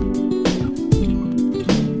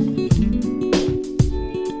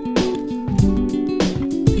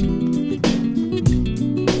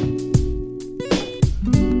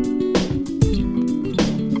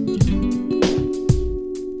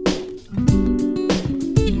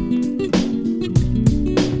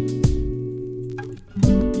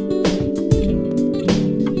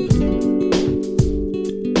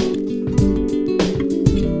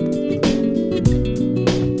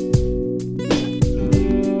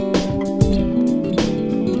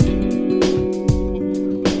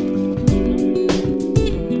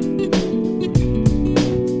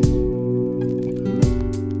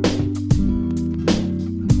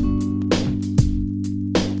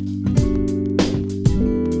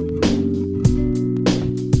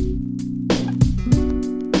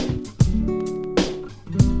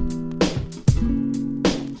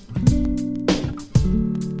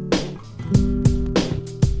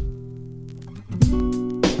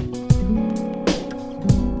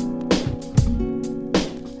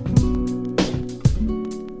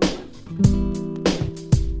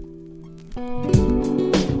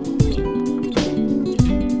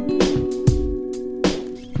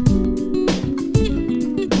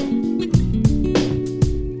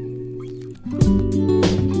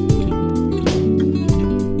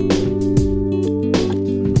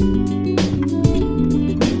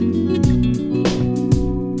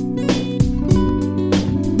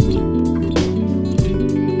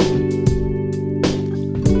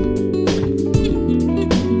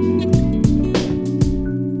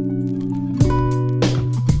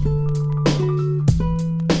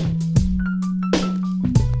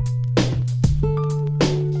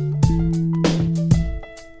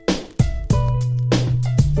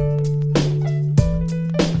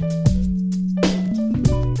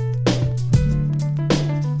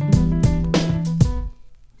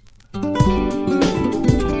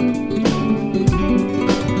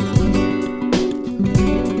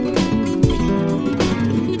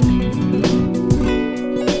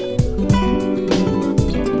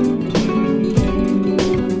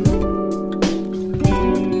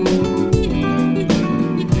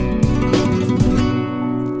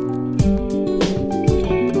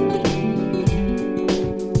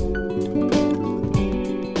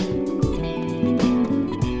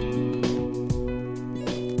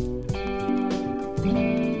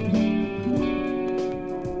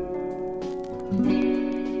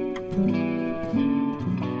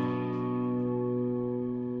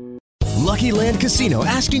 Casino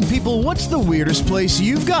asking people, what's the weirdest place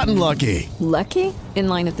you've gotten lucky? Lucky? In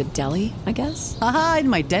line at the deli, I guess? Aha, in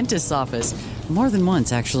my dentist's office. More than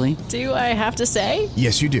once, actually. Do I have to say?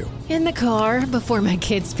 Yes, you do. In the car before my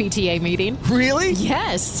kids' PTA meeting. Really?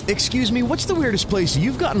 Yes. Excuse me, what's the weirdest place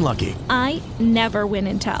you've gotten lucky? I never win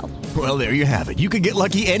and tell. Well, there you have it. You can get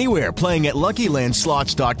lucky anywhere, playing at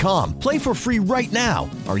LuckyLandSlots.com. Play for free right now.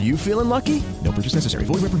 Are you feeling lucky? No purchase necessary.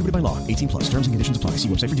 Void where prohibited by law. 18+. Terms and conditions apply. See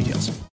website for details.